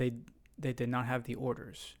 but they did not have the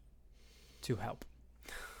orders to help.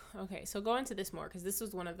 Okay, so go into this more, because this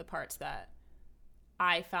was one of the parts that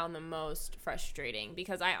I found the most frustrating,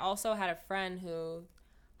 because I also had a friend who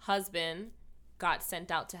husband got sent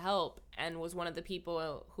out to help and was one of the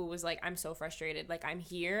people who was like, I'm so frustrated. Like, I'm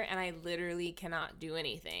here and I literally cannot do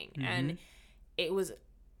anything. Mm-hmm. And it was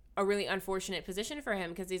a really unfortunate position for him,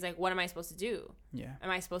 because he's like, what am I supposed to do? Yeah. Am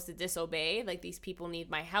I supposed to disobey? Like, these people need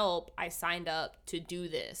my help. I signed up to do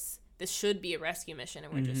this. This should be a rescue mission,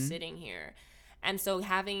 and we're just sitting here. And so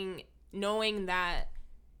knowing that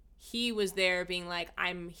he was there being like,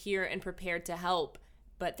 I'm here and prepared to help,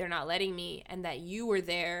 but they're not letting me, and that you were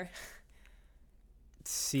there.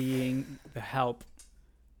 Seeing the help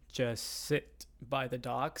just sit by the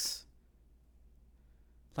docks.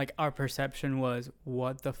 Like, our perception was,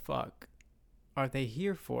 what the fuck are they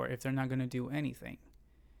here for if they're not going to do anything?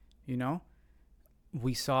 You know?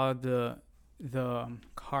 We saw the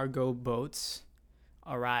cargo boats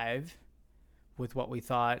arrive with what we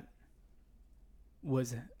thought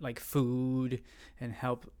was like food and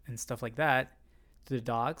help and stuff like that to the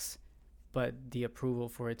docks, but the approval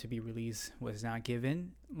for it to be released was not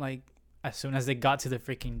given, like, as soon as they got to the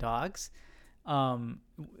freaking docks.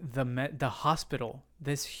 The hospital,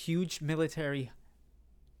 this huge military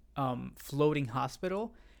floating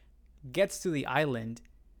hospital, gets to the island,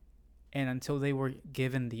 and until they were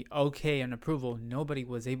given the okay and approval, nobody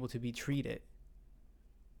was able to be treated.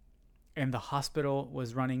 And the hospital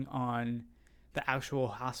was running on the actual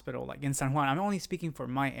hospital, like in San Juan. I'm only speaking for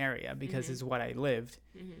my area because it's what I lived.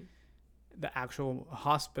 The actual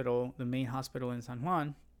hospital, the main hospital in San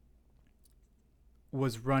Juan,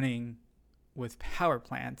 was running with power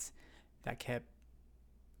plants that kept,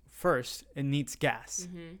 first, it needs gas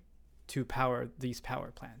to power these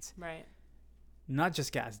power plants. Right. Not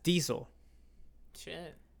just gas, diesel.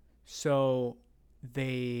 Shit. So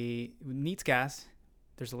they needs gas.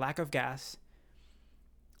 There's a lack of gas.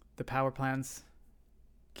 The power plants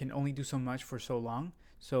can only do so much for so long.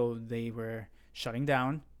 So they were shutting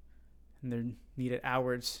down, and they needed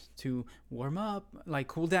hours to warm up, like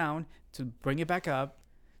cool down, to bring it back up.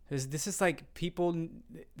 This is like people,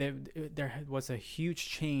 there was a huge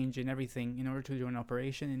change in everything. In order to do an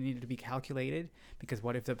operation, it needed to be calculated, because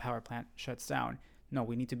what if the power plant shuts down? No,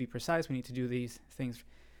 we need to be precise. We need to do these things.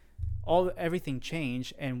 Everything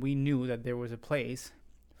changed, and we knew that there was a place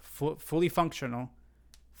fully functional,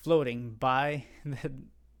 floating by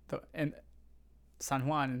and San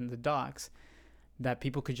Juan and the docks, that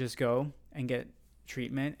people could just go and get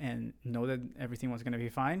treatment and know that everything was going to be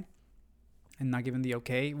fine. And not given the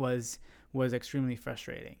okay was extremely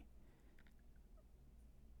frustrating.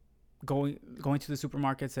 Going to the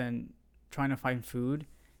supermarkets and trying to find food,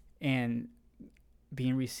 and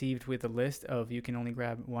being received with a list of, you can only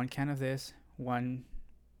grab 1 can of this, 1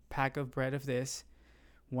 pack of bread of this,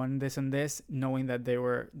 1 this and this, knowing that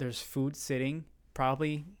there's food sitting,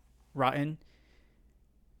 probably rotten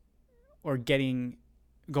or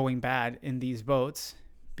going bad in these boats,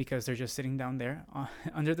 because they're just sitting down there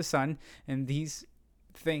under the sun, and these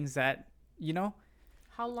things that,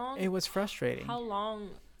 how long it was frustrating. How long,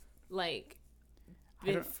 like,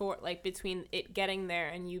 before, like, between it getting there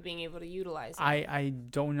and you being able to utilize it? I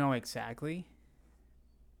don't know exactly,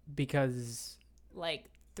 because, like,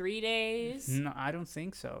 3 days? No, I don't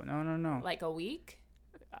think so. No. Like a week?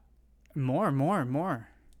 More.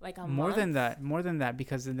 Like a more month? More than that,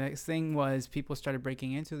 because the next thing was people started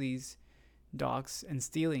breaking into these docks and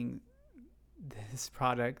stealing this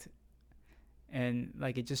product, and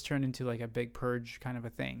like it just turned into like a big purge kind of a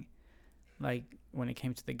thing. Like when it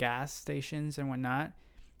came to the gas stations and whatnot,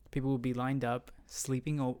 people would be lined up,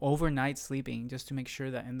 sleeping overnight, sleeping just to make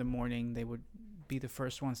sure that in the morning they would be the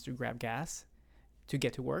first ones to grab gas to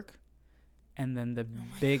get to work. And then the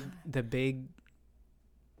big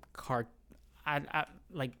cart, I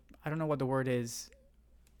don't know what the word is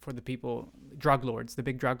for the people, drug lords, the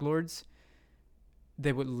big drug lords,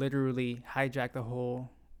 they would literally hijack the whole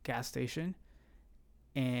gas station,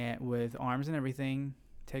 and with arms and everything,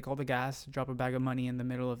 take all the gas, drop a bag of money in the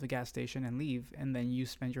middle of the gas station and leave, and then you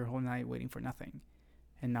spend your whole night waiting for nothing.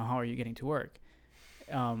 And now how are you getting to work?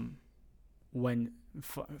 When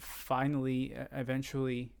finally,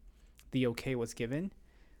 eventually, the okay was given,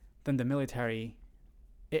 then the military,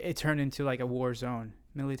 it turned into like a war zone.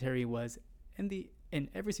 Military was in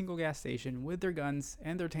every single gas station with their guns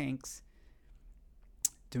and their tanks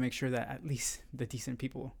to make sure that at least the decent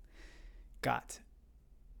people got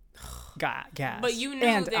gas, but you knew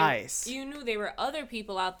and ice. You knew there were other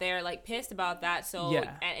people out there like pissed about that. So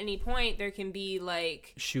yeah. At any point there can be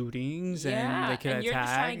like shootings, and they could attack. You're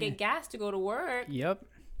just trying to get gas to go to work. Yep.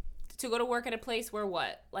 To go to work at a place where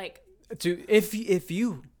what? Like if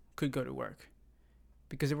you could go to work,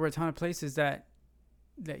 because there were a ton of places that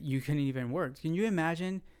you couldn't even work. Can you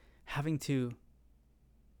imagine having to?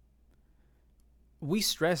 We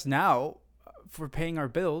stress now for paying our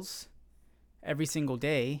bills every single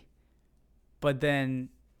day, but then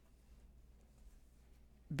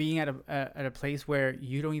being at a place where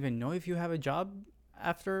you don't even know if you have a job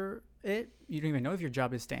after it. You don't even know if your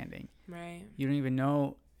job is standing. Right. You don't even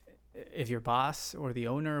know if your boss or the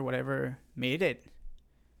owner or whatever made it.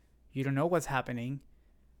 You don't know what's happening.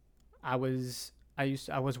 I was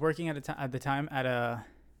working at the time at a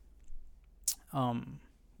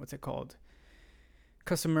what's it called?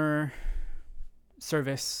 Customer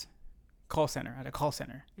service call center, at a call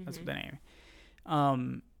center. That's the name.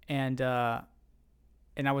 And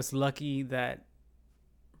I was lucky that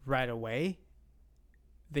right away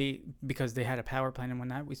because they had a power plant and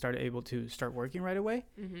whatnot, we started able to start working right away.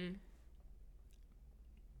 Mm-hmm.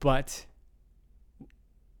 But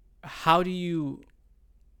how do you?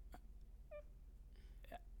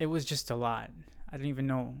 It was just a lot. I don't even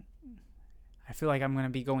know. I feel like I'm going to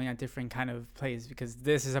be going a different kind of place because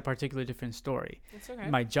this is a particular different story. It's okay.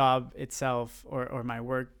 My job itself or my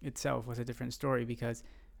work itself was a different story because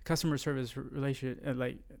customer service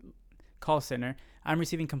call center, I'm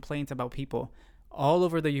receiving complaints about people all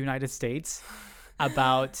over the United States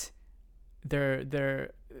about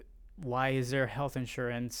their why is their health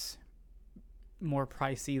insurance more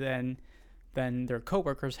pricey than their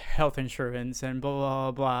coworkers' health insurance and blah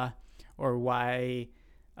blah blah, or why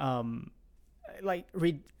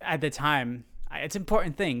at the time it's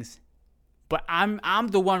important things, but I'm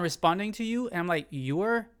the one responding to you, and I'm like,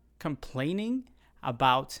 you're complaining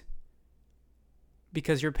about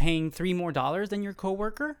because you're paying $3 more than your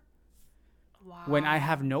coworker. Wow. When I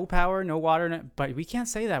have no power, no water, but we can't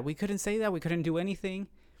say that. We couldn't say that. We couldn't do anything.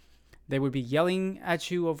 They would be yelling at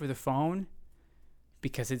you over the phone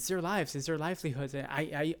because it's their lives, it's their livelihoods. And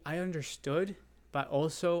I understood, but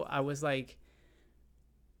also I was like,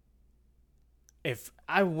 if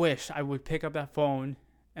I wish I would pick up that phone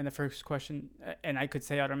and the first question, and I could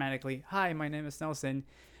say automatically, "Hi, my name is Nelson,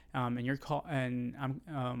 and you're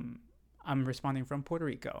I'm responding from Puerto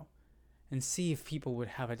Rico," and see if people would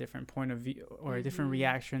have a different point of view or a different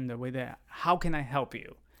reaction. The way that, how can I help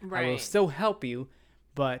you? Right. I will still help you,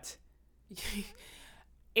 but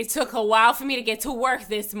it took a while for me to get to work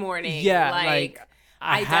this morning. Yeah, like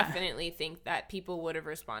I definitely think that people would have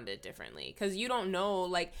responded differently because you don't know,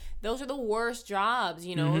 like, those are the worst jobs,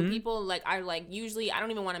 you know. People are like, usually I don't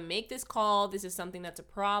even want to make this call. This is something that's a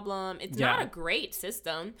problem. It's not a great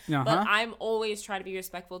system, but I'm always trying to be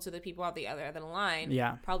respectful to the people on the other end of the line.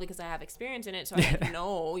 Yeah, probably because I have experience in it, so I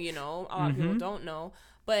know, you know, a lot of people don't know,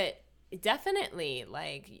 but definitely,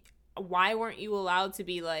 like, why weren't you allowed to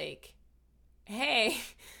be like, hey?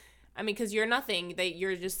 I mean, because you're nothing.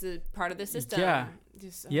 You're just a part of the system. Yeah.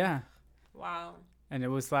 Yeah. Wow. And it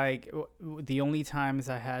was like the only times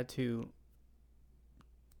I had to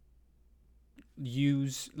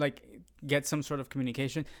get some sort of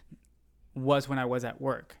communication was when I was at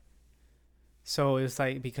work. So it was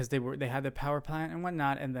like, because they had the power plant and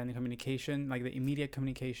whatnot, and then the communication, like the immediate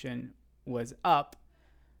communication was up.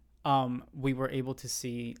 We were able to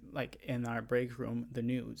see, like, in our break room, the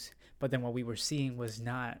news, but then what we were seeing was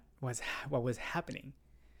not what was happening.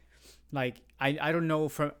 Like, I don't know,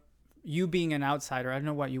 from you being an outsider, I don't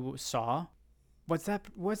know what you saw. What's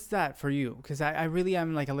that for you? Because I really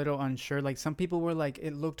am, like, a little unsure. Like, some people were like,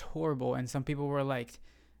 it looked horrible, and some people were like,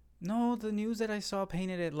 no, the news that I saw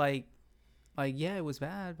painted it like yeah, it was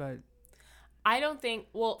bad, but I don't think,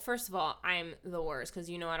 well, first of all, I'm the worst because,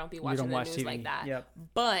 you know, I don't be watching the news TV. Like that. Yep.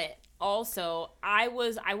 But also, I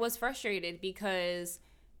was frustrated because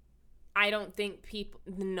I don't think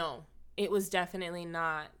no, it was definitely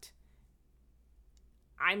not.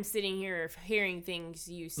 I'm sitting here hearing things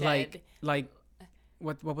you said. Like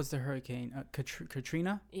what was the hurricane?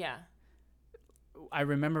 Katrina? Yeah. I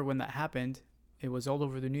remember when that happened, it was all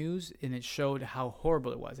over the news, and it showed how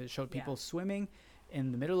horrible it was. It showed people swimming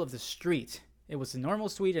in the middle of the street. It was a normal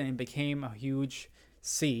street, and it became a huge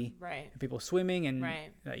sea. Right. And people swimming and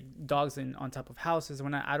like dogs on top of houses.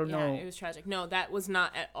 I don't know. It was tragic. No, that was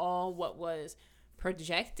not at all what was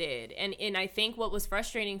projected. And I think what was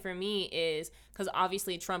frustrating for me is because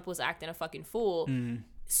obviously Trump was acting a fucking fool.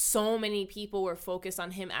 So many people were focused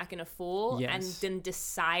on him acting a fool and then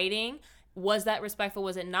deciding, was that respectful?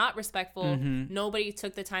 Was it not respectful? Nobody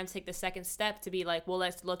took the time to take the second step to be like, well,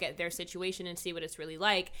 let's look at their situation and see what it's really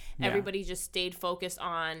like. Yeah. Everybody just stayed focused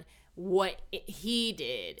on what he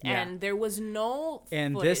did. Yeah. And there was no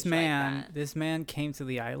And this man came to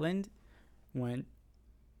the island when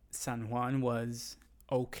San Juan was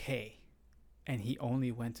okay. And he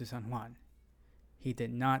only went to San Juan. He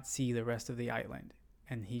did not see the rest of the island.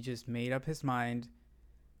 And he just made up his mind,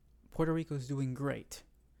 Puerto Rico's doing great.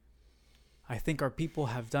 I think our people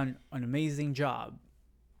have done an amazing job.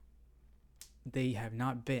 They have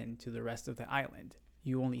not been to the rest of the island.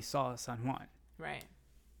 You only saw San Juan. Right.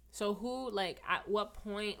 So who, like, at what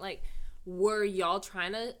point, like, were y'all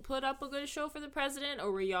trying to put up a good show for the president,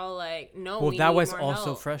 or were y'all like, no, well, we that need was more also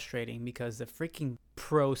help? Frustrating because the freaking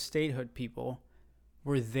pro-statehood people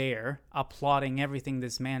were there applauding everything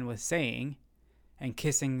this man was saying and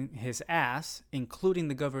kissing his ass, including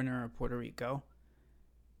the governor of Puerto Rico.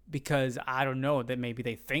 Because, I don't know, that maybe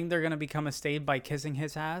they think they're going to become a state by kissing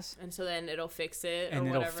his ass. And so then it'll fix it and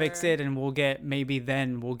it'll fix it, and we'll get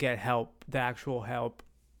help, the actual help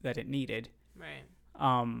that it needed. Right.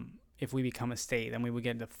 If we become a state, then we would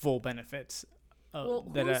get the full benefits.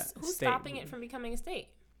 Who's stopping it from becoming a state?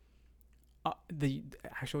 The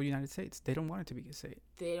actual United States. They don't want it to be a state.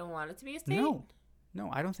 They don't want it to be a state? No,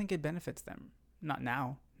 I don't think it benefits them. Not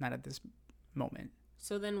now. Not at this moment.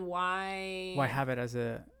 So then why have it as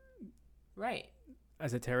a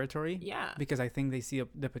territory? Yeah. Because I think they see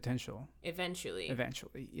the potential. Eventually,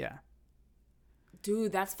 yeah.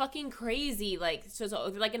 Dude, that's fucking crazy. Like, so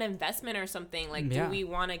like an investment or something. Like, do we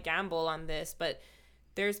want to gamble on this? But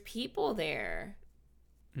there's people there.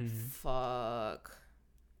 Mm-hmm. Fuck.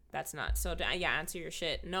 That's not. So, yeah, answer your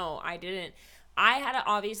shit. No, I didn't. I had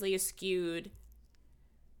obviously a skewed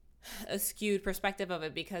perspective of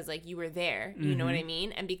it because, like, you were there. You know what I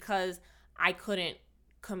mean? And because I couldn't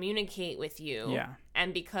communicate with you. Yeah.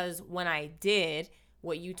 And because when I did,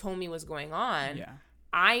 what you told me was going on, yeah.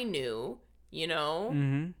 I knew... you know,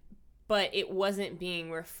 but it wasn't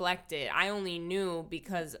being reflected. I only knew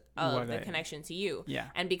because of the connection to you. Yeah.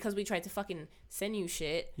 And because we tried to fucking send you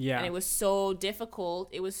shit. Yeah. And it was so difficult.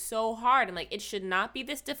 It was so hard. And, like, it should not be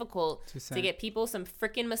this difficult to get people some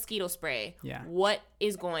freaking mosquito spray. Yeah. What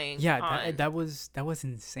is going on? Yeah, that was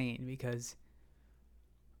insane because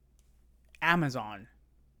Amazon,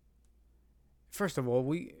 first of all,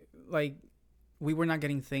 we were not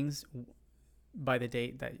getting things by the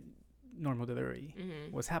date that normal delivery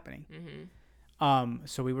was happening.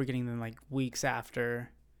 So we were getting them like weeks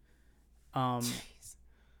after.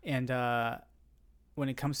 And when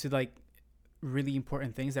it comes to like really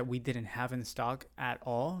important things that we didn't have in stock at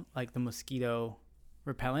all, like the mosquito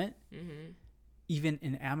repellent, even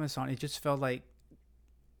in Amazon, it just felt like,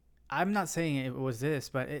 I'm not saying it was this,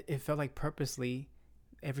 but it felt like purposely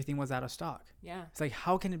everything was out of stock. Yeah. It's like,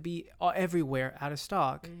 how can it be everywhere out of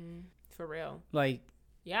stock? For real. Like,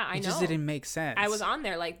 yeah, I know. It just didn't make sense. I was on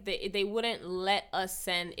there. Like, they wouldn't let us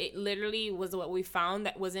send. It literally was what we found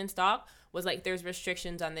that was in stock was like, there's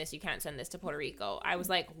restrictions on this. You can't send this to Puerto Rico. I was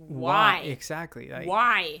like, why? Exactly. Like,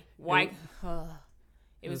 why?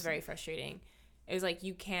 It was very frustrating. It was like,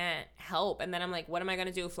 you can't help. And then I'm like, what am I going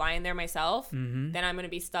to do? Fly in there myself? Then I'm going to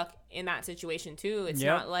be stuck in that situation too. It's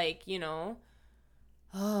not like, you know.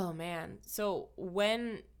 Oh, man. So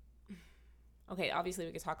okay, obviously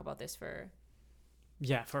we could talk about this for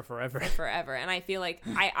forever. And I feel like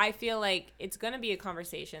I feel like it's gonna be a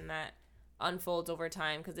conversation that unfolds over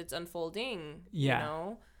time because it's unfolding. You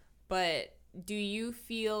know, but do you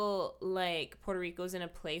feel like Puerto Rico's in a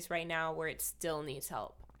place right now where it still needs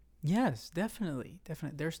help? Yes, definitely.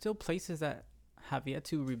 There's still places that have yet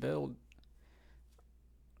to rebuild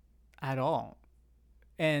at all,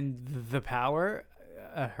 and the power,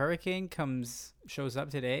 a hurricane shows up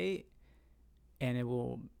today, and it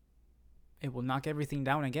will knock everything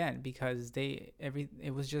down again because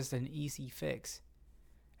it was just an easy fix.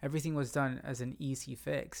 Everything was done as an easy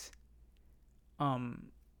fix.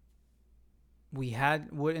 We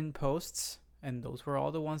had wooden posts, and those were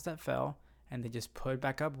all the ones that fell, and they just put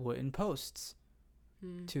back up wooden posts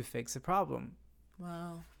to fix the problem.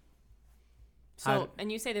 Wow. So,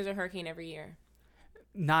 and you say there's a hurricane every year?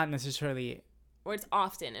 Not necessarily. Or it's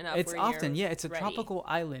often enough. It's often, yeah. It's a tropical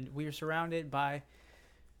island. We are surrounded by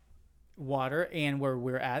water, and where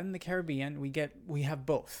we're at in the Caribbean, we have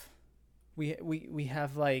both. We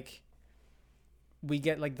have like, we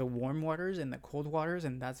get like the warm waters and the cold waters,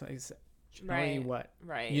 and that's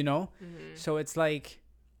right. You know, so it's like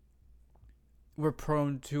we're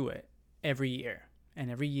prone to it every year, and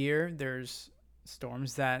every year there's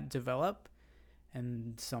storms that develop,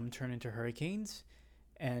 and some turn into hurricanes,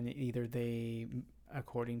 and either they,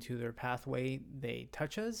 according to their pathway, they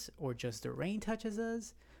touch us, or just the rain touches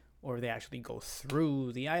us, or they actually go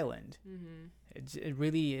through the island.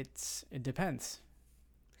 It depends.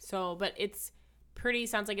 So, but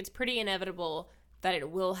sounds like it's pretty inevitable that it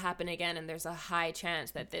will happen again, and there's a high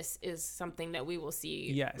chance that this is something that we will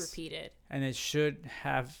see repeated. And it should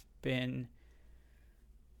have been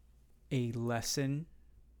a lesson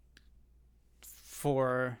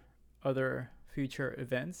for other future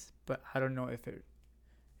events, but I don't know if it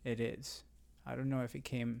is. I don't know if it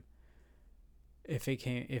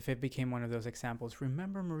became one of those examples.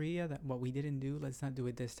 Remember, Maria, that what we didn't do, let's not do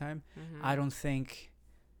it this time. I don't think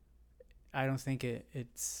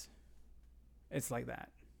it's like that.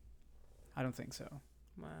 I don't think so.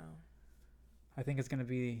 Wow. I think it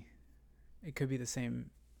could be the same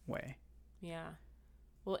way. Yeah.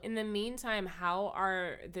 Well, in the meantime, how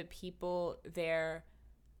are the people there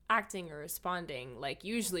acting or responding? Like,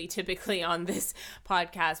 usually, typically on this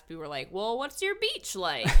podcast, we were like, well, what's your beach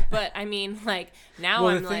like? But I mean, like, now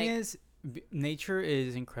I'm like, the thing is, nature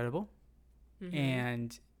is incredible.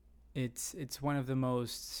 And it's one of the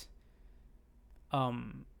most,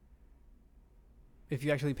 if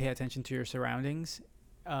you actually pay attention to your surroundings,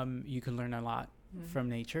 you can learn a lot from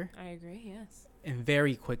nature. I agree. Yes. And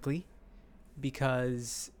very quickly,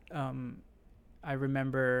 because I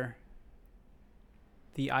remember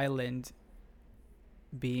the island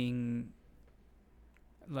being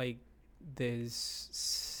like this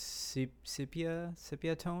sepia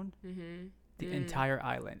tone. The entire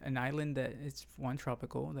island, an island that is one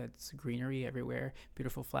tropical, that's greenery everywhere,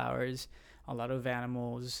 beautiful flowers, a lot of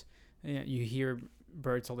animals. You hear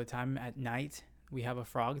birds all the time at night. We have a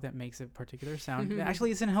frog that makes a particular sound.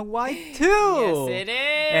 Actually, it's in Hawaii too. Yes, it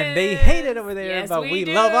is. And they hate it over there, yes, but we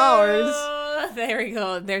love ours. There we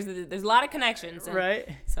go. There's a lot of connections, right?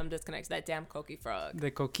 Some disconnects. That damn coqui frog.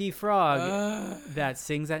 The coqui frog that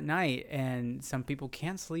sings at night, and some people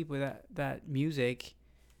can't sleep with that music.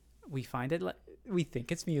 We find it. We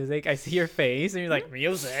think it's music. I see your face, and you're like,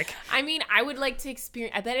 music. I mean, I would like to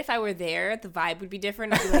experience. I bet if I were there, the vibe would be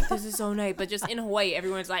different. I'd be like, this is so nice. But just in Hawaii,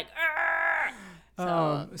 everyone's like,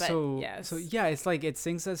 So yeah, it's like it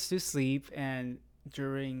sings us to sleep, and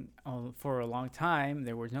for a long time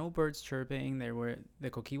there were no birds chirping. The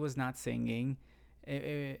coqui was not singing.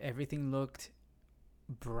 Everything looked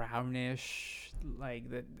brownish, like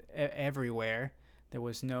everywhere. There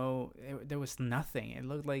was nothing. It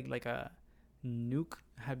looked like a nuke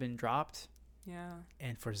had been dropped. Yeah.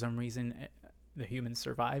 And for some reason, the humans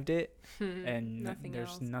survived it, and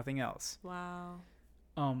nothing else. Wow.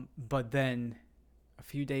 But then a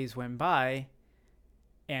few days went by,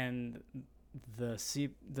 and the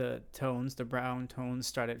brown tones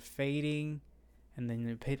started fading, and then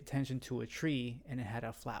they paid attention to a tree, and it had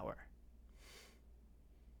a flower.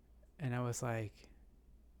 And I was like,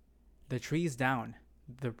 the tree's down.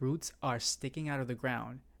 The roots are sticking out of the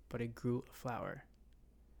ground, but it grew a flower.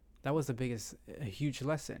 That was a huge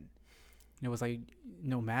lesson. And it was like,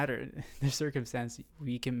 no matter the circumstance,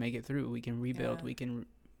 we can make it through. We can rebuild. We can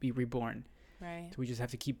be reborn. Right. So we just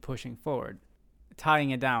have to keep pushing forward. Tying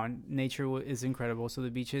it down, nature is incredible. So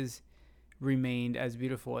the beaches remained as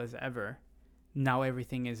beautiful as ever. Now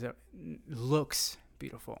everything looks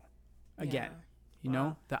beautiful again. You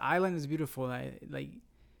know, the island is beautiful.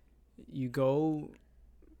 You go.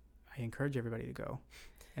 I encourage everybody to go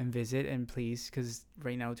and visit, and please, because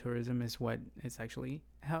right now tourism is what is actually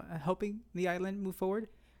helping the island move forward.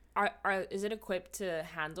 Is it equipped to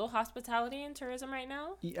handle hospitality and tourism right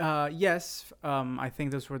now? Yes. I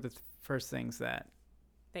think those were the first things that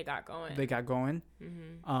they got going.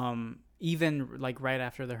 Mm-hmm. Even like right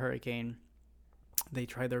after the hurricane, they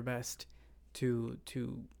tried their best to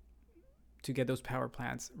get those power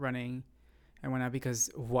plants running and whatnot,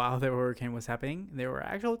 because while the hurricane was happening, there were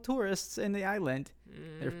actual tourists in the island.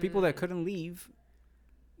 There were people that couldn't leave.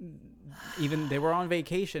 Even they were on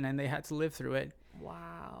vacation and they had to live through it.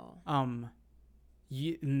 Wow.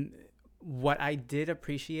 What I did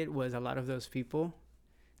appreciate was a lot of those people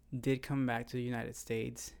did come back to the United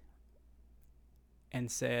States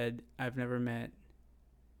and said, I've never met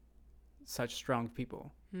such strong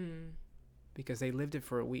people. Because they lived it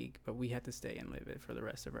for a week, but we had to stay and live it for the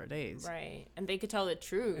rest of our days. Right. And they could tell the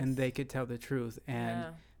truth.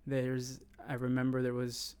 And I remember there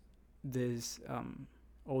was this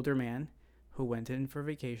older man who went in for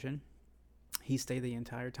vacation. He stayed the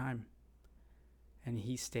entire time. And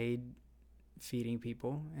he stayed feeding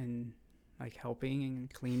people and like helping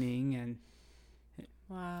and cleaning, and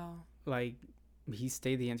wow. Like he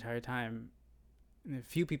stayed the entire time. And a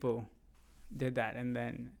few people did that, and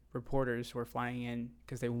then reporters were flying in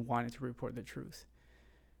because they wanted to report the truth,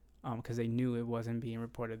 because they knew it wasn't being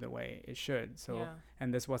reported the way it should. So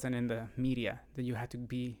and this wasn't in the media, that you had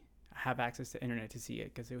to have access to internet to see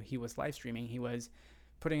it, because he was live streaming, he was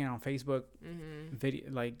putting it on Facebook,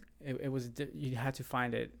 video, like it was, you had to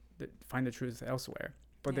find the truth elsewhere.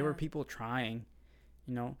 But there were people trying,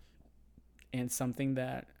 and something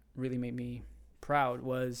that really made me proud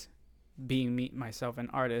was, being myself an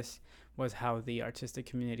artist, was how the artistic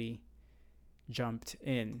community jumped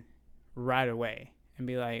in right away and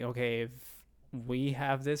be like, okay, if we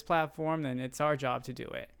have this platform, then it's our job to do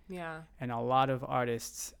it. Yeah. And a lot of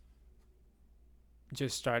artists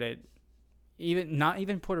just started, not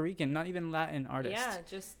even Puerto Rican, not even Latin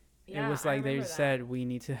artists. It was like they said, we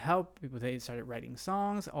need to help people. They started writing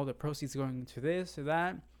songs, all the proceeds going to this or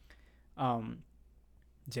that.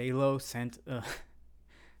 J-Lo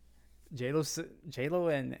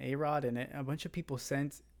and A-Rod and a bunch of people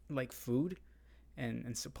sent like food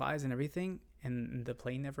and supplies and everything, and the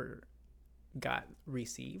plane never got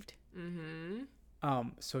received.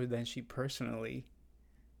 So then she personally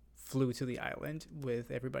flew to the island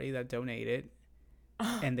with everybody that donated,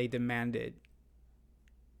 and they demanded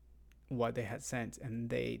what they had sent, and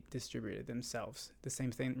they distributed themselves. The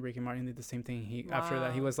same thing, Ricky Martin did the same thing. After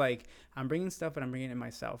that, he was like, I'm bringing stuff, but I'm bringing it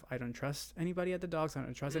myself. I don't trust anybody at the docks. I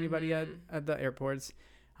don't trust anybody at the airports.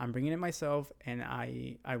 I'm bringing it myself, and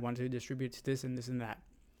I want to distribute to this and this and that.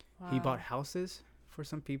 He bought houses for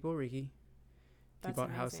some people. Ricky. He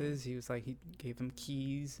bought houses. He was like, he gave them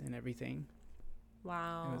keys and everything.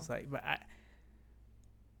 Wow. It was like, but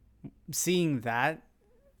seeing that,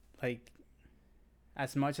 like,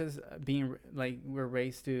 as much as being like we're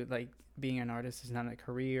raised to like being an artist is not a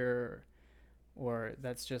career, or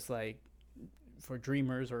that's just like for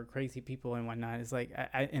dreamers or crazy people and whatnot. It's like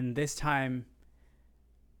in this time,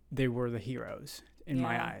 they were the heroes in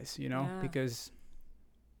my eyes, you know, because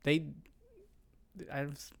they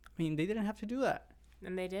didn't have to do that.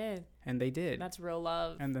 And they did. That's real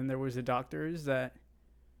love. And then there was the doctors that,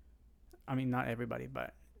 I mean, not everybody,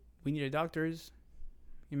 but we needed doctors.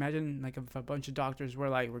 Imagine like if a bunch of doctors were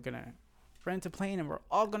like, we're going to rent a plane and we're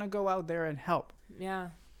all going to go out there and help. Yeah.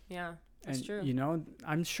 That's true. You know,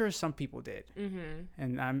 I'm sure some people did. Mm-hmm.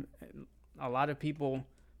 And a lot of people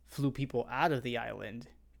flew people out of the island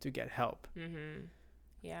to get help. Mm-hmm.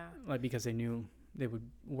 Yeah. Like because they knew they would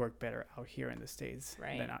work better out here in the States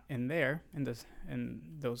than in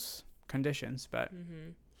those conditions. But,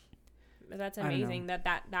 but that's amazing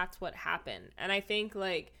that's what happened. And I think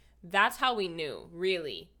like that's how we knew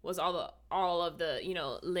really was all of the, you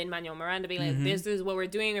know, Lin-Manuel Miranda being like, this is what we're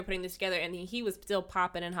doing, we're putting this together, and he was still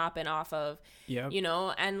popping and hopping off of, you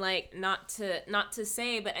know, and like not to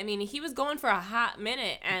say, but I mean he was going for a hot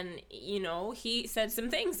minute, and you know he said some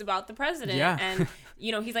things about the president, and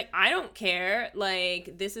you know he's like, I don't care,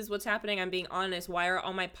 like this is what's happening, I'm being honest, why are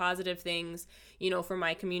all my positive things, you know, for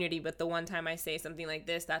my community, but the one time I say something like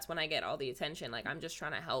this, that's when I get all the attention, like I'm just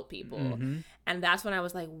trying to help people. And that's when I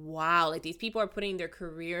was like, wow, like these people are putting their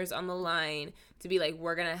careers on the line to be like,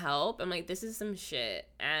 we're gonna help. I'm like, this is some shit.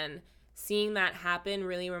 And seeing that happen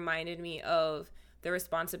really reminded me of the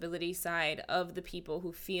responsibility side of the people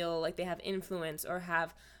who feel like they have influence or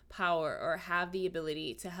have power or have the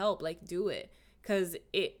ability to help, like do it. Because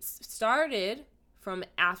it started from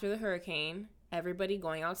after the hurricane, everybody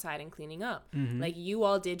going outside and cleaning up. Like you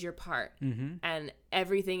all did your part, and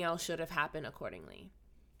everything else should have happened accordingly.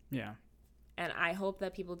 Yeah. And I hope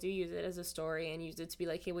that people do use it as a story and use it to be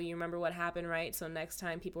like, hey, well, you remember what happened, right? So next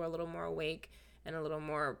time people are a little more awake and a little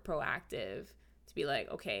more proactive to be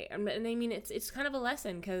like, okay. And I mean, it's kind of a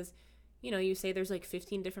lesson because, you know, you say there's like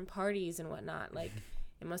 15 different parties and whatnot. Like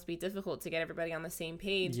it must be difficult to get everybody on the same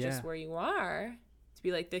page just where you are to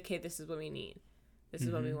be like, okay, this is what we need. This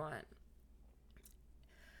is what we want.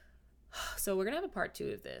 So we're going to have a part 2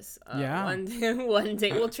 of this. One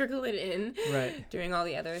day we'll trickle it in during all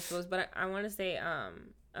the other episodes. But I want to say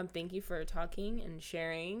thank you for talking and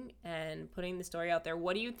sharing and putting the story out there.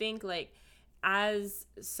 What do you think, like, as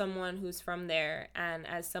someone who's from there and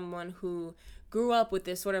as someone who grew up with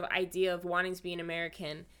this sort of idea of wanting to be an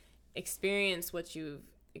American, experience what you've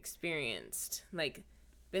experienced? Like,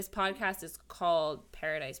 this podcast is called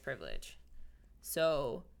Paradise Privilege.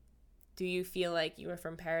 So do you feel like you are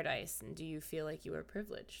from paradise, and do you feel like you are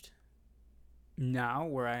privileged? Now,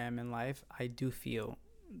 where I am in life, I do feel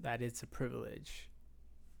that it's a privilege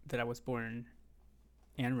that I was born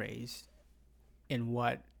and raised in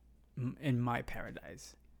my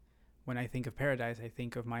paradise. When I think of paradise, I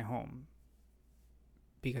think of my home,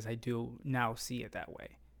 because I do now see it that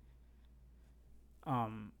way.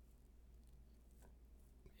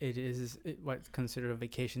 It is what's considered a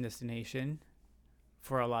vacation destination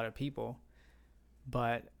for a lot of people,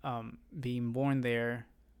 but being born there,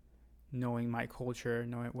 knowing my culture,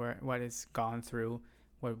 knowing what it's gone through,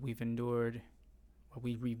 what we've endured, what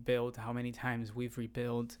we rebuilt, how many times we've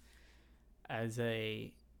rebuilt as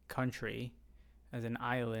a country, as an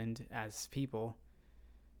island, as people,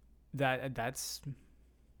 that's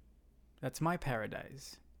my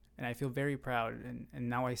paradise. And I feel very proud, and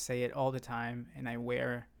now I say it all the time, and I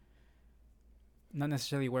not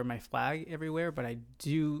necessarily wear my flag everywhere, but I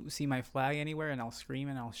do see my flag anywhere, and I'll scream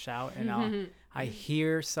and I'll shout, and I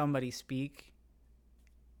hear somebody speak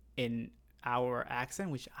in our accent,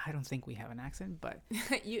 which I don't think we have an accent, but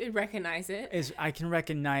you recognize it. I can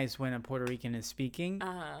recognize when a Puerto Rican is speaking,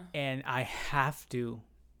 and I have to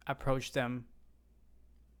approach them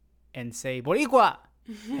and say Boricua,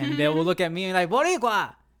 and they will look at me and like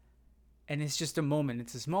Boricua. And it's just a moment.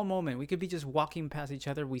 It's a small moment. We could be just walking past each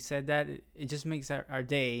other. We said that. It just makes our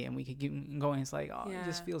day, and we could keep going. It's like, it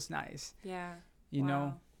just feels nice. Yeah. You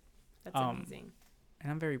know? That's amazing.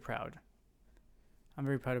 And I'm very proud. I'm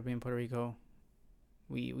very proud of being in Puerto Rico.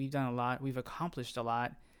 We've done a lot. We've accomplished a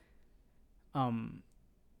lot.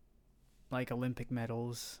 Like Olympic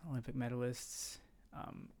medalists.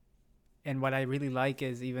 And what I really like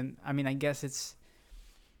is I guess it's,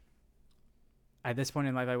 at this point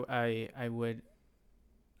in life, I would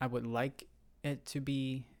like it to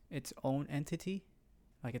be its own entity,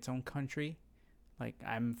 like its own country. Like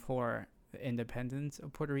I'm for the independence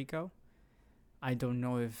of Puerto Rico. I don't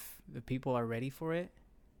know if the people are ready for it,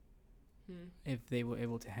 if they were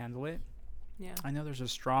able to handle it. Yeah. I know there's a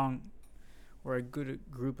strong or a good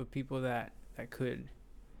group of people that could,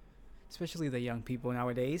 especially the young people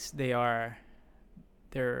nowadays. They're,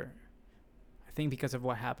 I think because of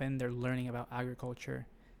what happened, they're learning about agriculture.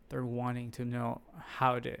 They're wanting to know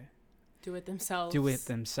how to do it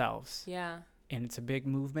themselves. Yeah. And it's a big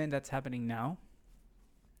movement that's happening now.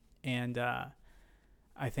 And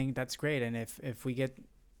I think that's great. And if we get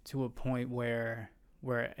to a point where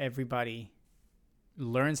everybody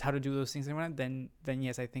learns how to do those things, then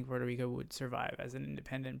yes, I think Puerto Rico would survive as an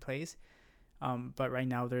independent place. But right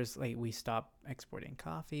now, there's we stop exporting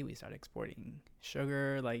coffee, we start exporting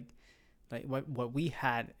sugar, like what we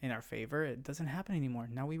had in our favor, it doesn't happen anymore.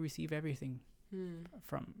 Now we receive everything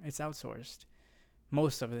from, it's outsourced.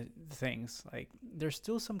 Most of the things, there's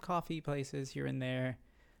still some coffee places here and there.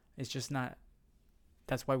 It's just not.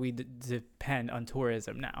 That's why we depend on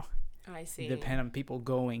tourism now. I see. Depend on people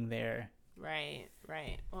going there. Right.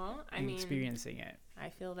 Well, I mean, experiencing it. I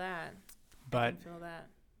feel that. But I feel that.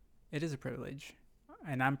 It is a privilege,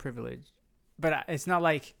 and I'm privileged. But it's not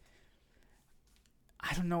like,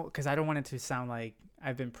 I don't know, because I don't want it to sound like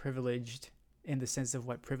I've been privileged in the sense of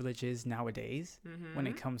what privilege is nowadays when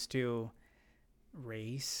it comes to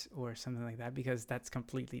race or something like that, because that's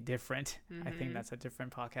completely different. I think that's a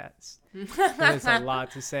different podcast. There's a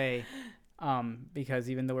lot to say, because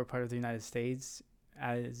even though we're part of the United States,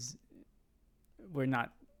 as we're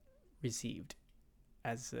not received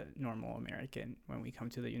as a normal American when we come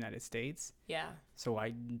to the United States. Yeah. So I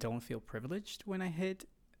don't feel privileged when I hit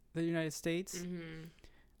the United States.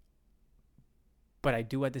 But I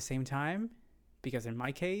do at the same time, because in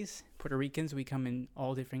my case, Puerto Ricans, we come in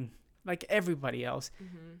all different, like everybody else,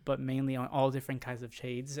 but mainly on all different kinds of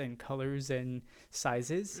shades and colors and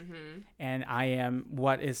sizes. And I am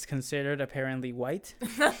what is considered apparently white.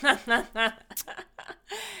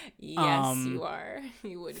 Yes, you are.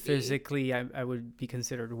 You would be. Physically, I would be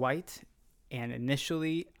considered white. And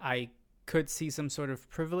initially, I could see some sort of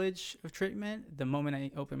privilege of treatment. The moment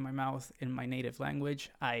I open my mouth in my native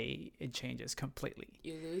language, it changes completely.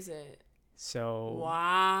 You lose it. So.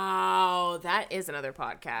 Wow. That is another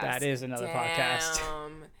podcast. That is another podcast.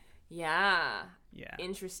 Yeah. Yeah.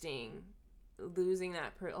 Interesting. Losing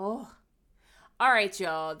that. All right,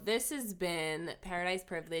 y'all. This has been Paradise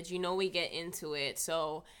Privilege. You know we get into it.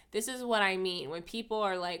 So this is what I mean. When people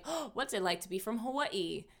are like, oh, what's it like to be from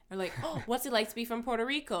Hawaii? Or like, oh, what's it like to be from Puerto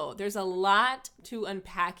Rico? There's a lot to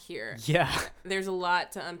unpack here. Yeah. There's a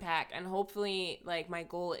lot to unpack. And hopefully, my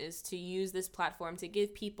goal is to use this platform to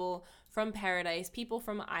give people from Paradise, people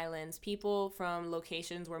from islands, people from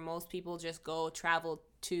locations where most people just go travel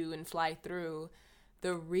to and fly through,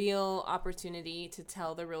 the real opportunity to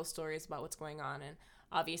tell the real stories about what's going on. And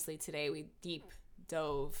obviously today we deep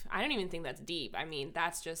dove. I don't even think that's deep. I mean,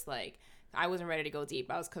 that's just I wasn't ready to go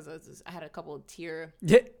deep. I had a couple of tear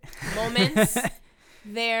moments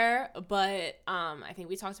there. But I think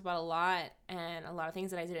we talked about a lot, and a lot of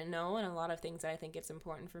things that I didn't know, and a lot of things that I think it's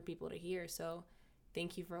important for people to hear. So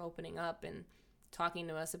thank you for opening up and talking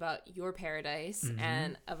to us about your paradise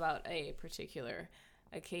and about a particular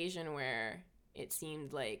occasion where it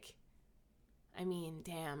seemed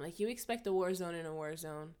damn, you expect a war zone in a war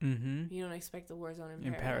zone. You don't expect a war zone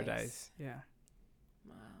in paradise. Yeah.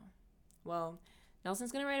 Wow. Well,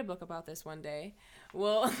 Nelson's gonna write a book about this one day.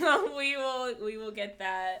 Well, we will get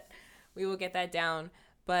that. We will get that down.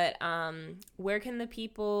 But where can the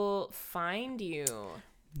people find you?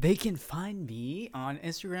 They can find me on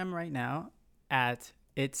Instagram right now at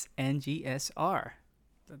it's NGSR.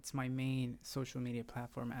 That's my main social media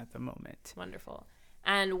platform at the moment. Wonderful.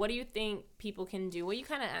 And what do you think people can do? Well, you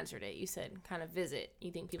kind of answered it. You said kind of visit.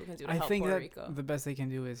 You think people can do to help Puerto Rico? I think the best they can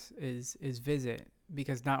do is visit,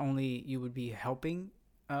 because not only you would be helping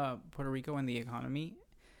Puerto Rico and the economy,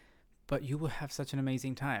 but you will have such an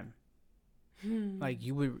amazing time.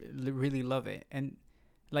 You would really love it. And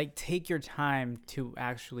take your time to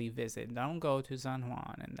actually visit. Don't go to San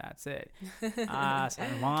Juan and that's it.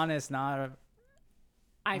 San Juan is not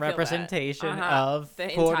a representation of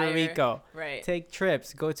Puerto Rico. Right. Take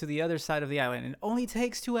trips. Go to the other side of the island. It only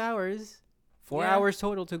takes 2 hours. 4 hours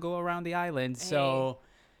total to go around the island. Hey. So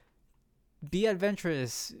be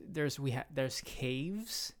adventurous. There's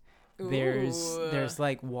caves. Ooh. There's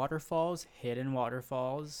waterfalls, hidden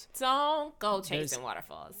waterfalls. Don't go chasing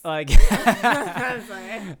waterfalls. But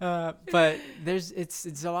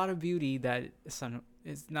it's a lot of beauty that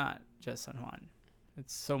it's not just San Juan.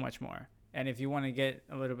 It's so much more. And if you want to get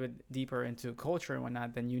a little bit deeper into culture and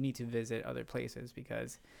whatnot, then you need to visit other places,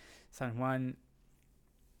 because San Juan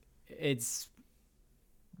it's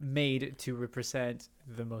made to represent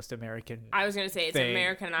the most American. I was gonna say it's thing.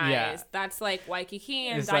 Americanized. Yeah. That's like Waikiki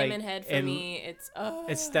and It's Diamond like, Head for me. It's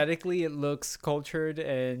aesthetically, it looks cultured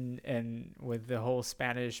and with the whole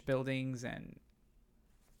Spanish buildings and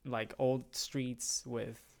like old streets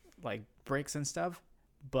with like bricks and stuff,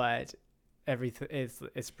 but everything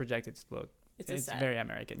it's projected to look. It's very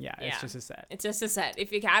American. Yeah, it's just a set. It's just a set.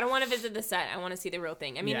 I don't want to visit the set. I want to see the real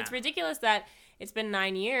thing. I mean, it's ridiculous that it's been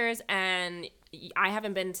 9 years and I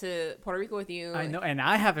haven't been to Puerto Rico with you. I know, and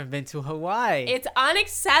I haven't been to Hawaii. It's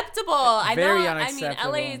unacceptable. Very I know.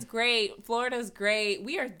 unacceptable. I mean, LA is great. Florida's great.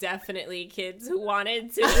 We are definitely kids who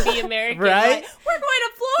wanted to be American. Right? Like, we're going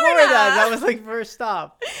to Florida. That was like first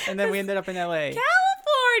stop, and then we ended up in LA.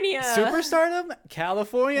 California. Superstardom,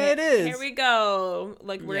 California. It is. Here we go.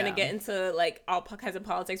 Like we're gonna get into like all kinds of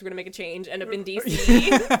politics. We're gonna make a change. End up in DC.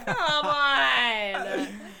 Come on.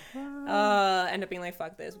 End up being like,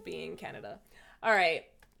 fuck this, being Canada. All right.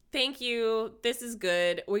 Thank you. This is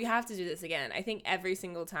good. We have to do this again. I think every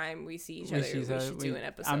single time we see each other, we should do an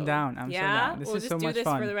episode. I'm down. I'm so down. This is so much fun. We'll just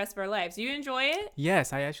do this for the rest of our lives. Do you enjoy it?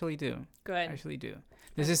 Yes, I actually do. Good. I actually do.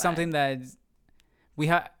 This is something that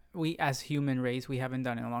we as human race, we haven't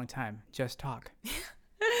done in a long time. Just talk.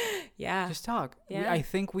 Yeah. Just talk. Yeah. I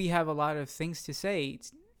think we have a lot of things to say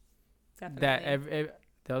that the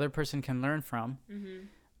other person can learn from.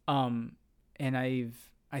 Mm-hmm. And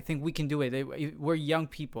I think we can do it. We're young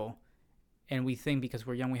people, and we think because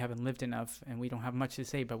we're young we haven't lived enough and we don't have much to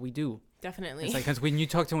say, but we do. Definitely. It's like because when you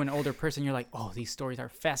talk to an older person, you're like, oh, these stories are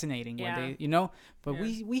fascinating. Yeah. When they, but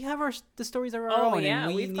we have the stories of our own. Oh yeah,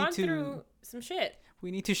 and we've gone through some shit. We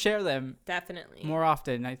need to share them definitely more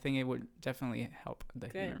often. I think it would definitely help the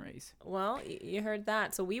human race. Well, you heard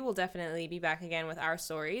that. So we will definitely be back again with our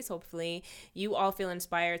stories. Hopefully you all feel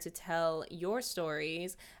inspired to tell your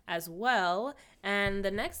stories as well. And the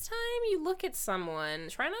next time you look at someone,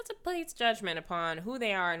 try not to place judgment upon who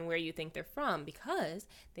they are and where you think they're from, because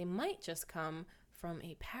they might just come from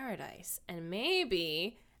a paradise. And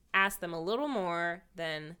maybe ask them a little more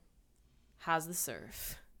than, how's the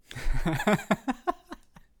surf?